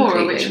for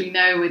her, which we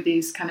know with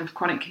these kind of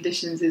chronic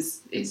conditions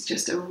is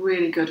just a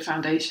really good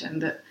foundation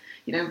that,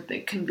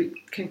 that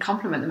can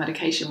complement the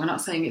medication. We're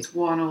not saying it's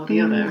one or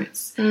the other.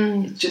 It's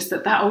just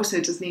that also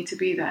does need to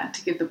be there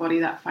to give the body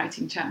that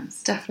fighting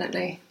chance.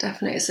 Definitely.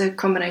 It's a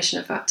combination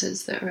of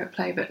factors that are at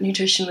play, but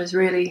nutrition was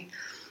really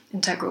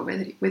integral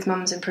with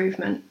mum's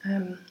improvement.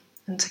 And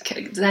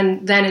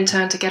then in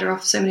turn to get her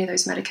off so many of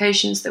those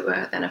medications that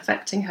were then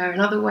affecting her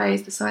in other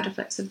ways, the side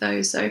effects of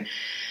those. So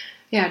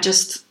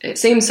it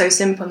seems so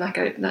simple.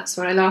 That's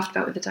what I laughed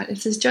about with the diet.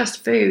 This is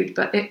just food,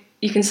 but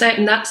you can say it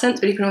in that sense,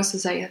 but you can also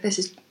say this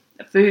is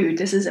food,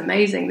 this is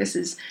amazing, this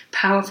is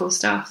powerful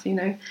stuff.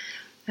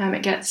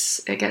 It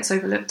gets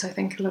overlooked, I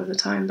think, a lot of the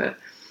time, but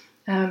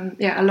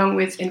along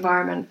with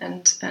environment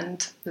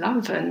and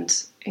love and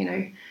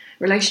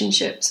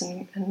relationships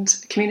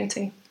and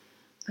community,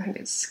 I think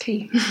it's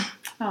key.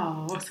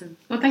 Oh, awesome.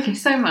 Well, thank you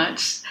so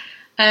much.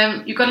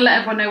 You've got to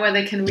let everyone know where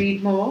they can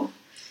read more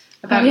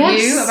about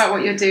you, about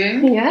what you're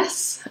doing.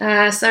 Yes.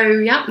 My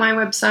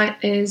website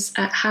is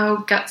at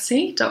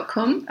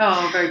howgutsy.com.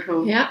 Oh, very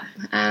cool. Yeah.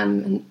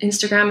 And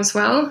Instagram as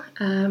well.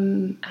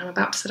 I'm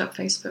about to set up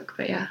Facebook,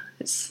 but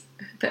it's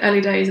the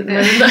early days at the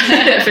moment,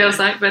 it feels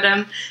like. But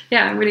I'm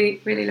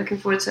really, really looking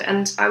forward to it.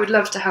 And I would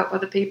love to help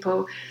other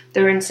people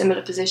that are in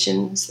similar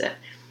positions that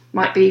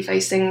might be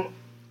facing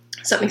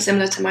something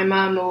similar to my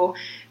mum or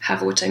have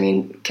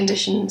autoimmune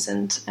conditions.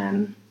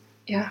 And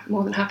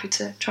more than happy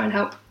to try and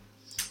help.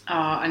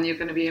 Oh, and you're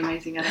going to be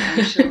amazing at it,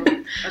 I'm sure.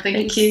 Well,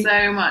 thank you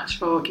so much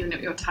for giving up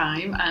your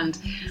time, and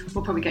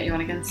we'll probably get you on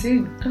again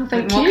soon. Oh,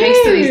 thank you. More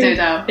case studies, no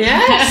doubt.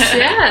 Yes,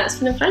 it's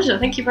been a pleasure.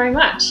 Thank you very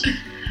much.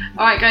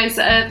 All right, guys,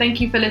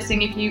 thank you for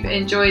listening. If you've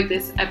enjoyed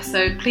this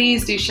episode,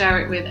 please do share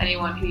it with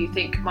anyone who you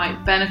think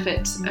might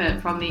benefit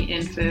from the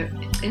info,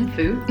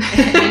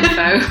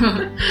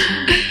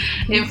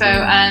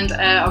 and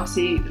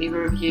obviously leave a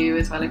review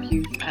as well if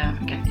you've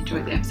again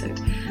enjoyed the episode.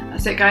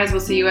 That's it, guys.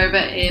 We'll see you over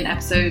in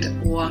episode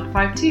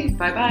 152.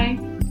 Bye-bye.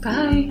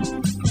 Bye.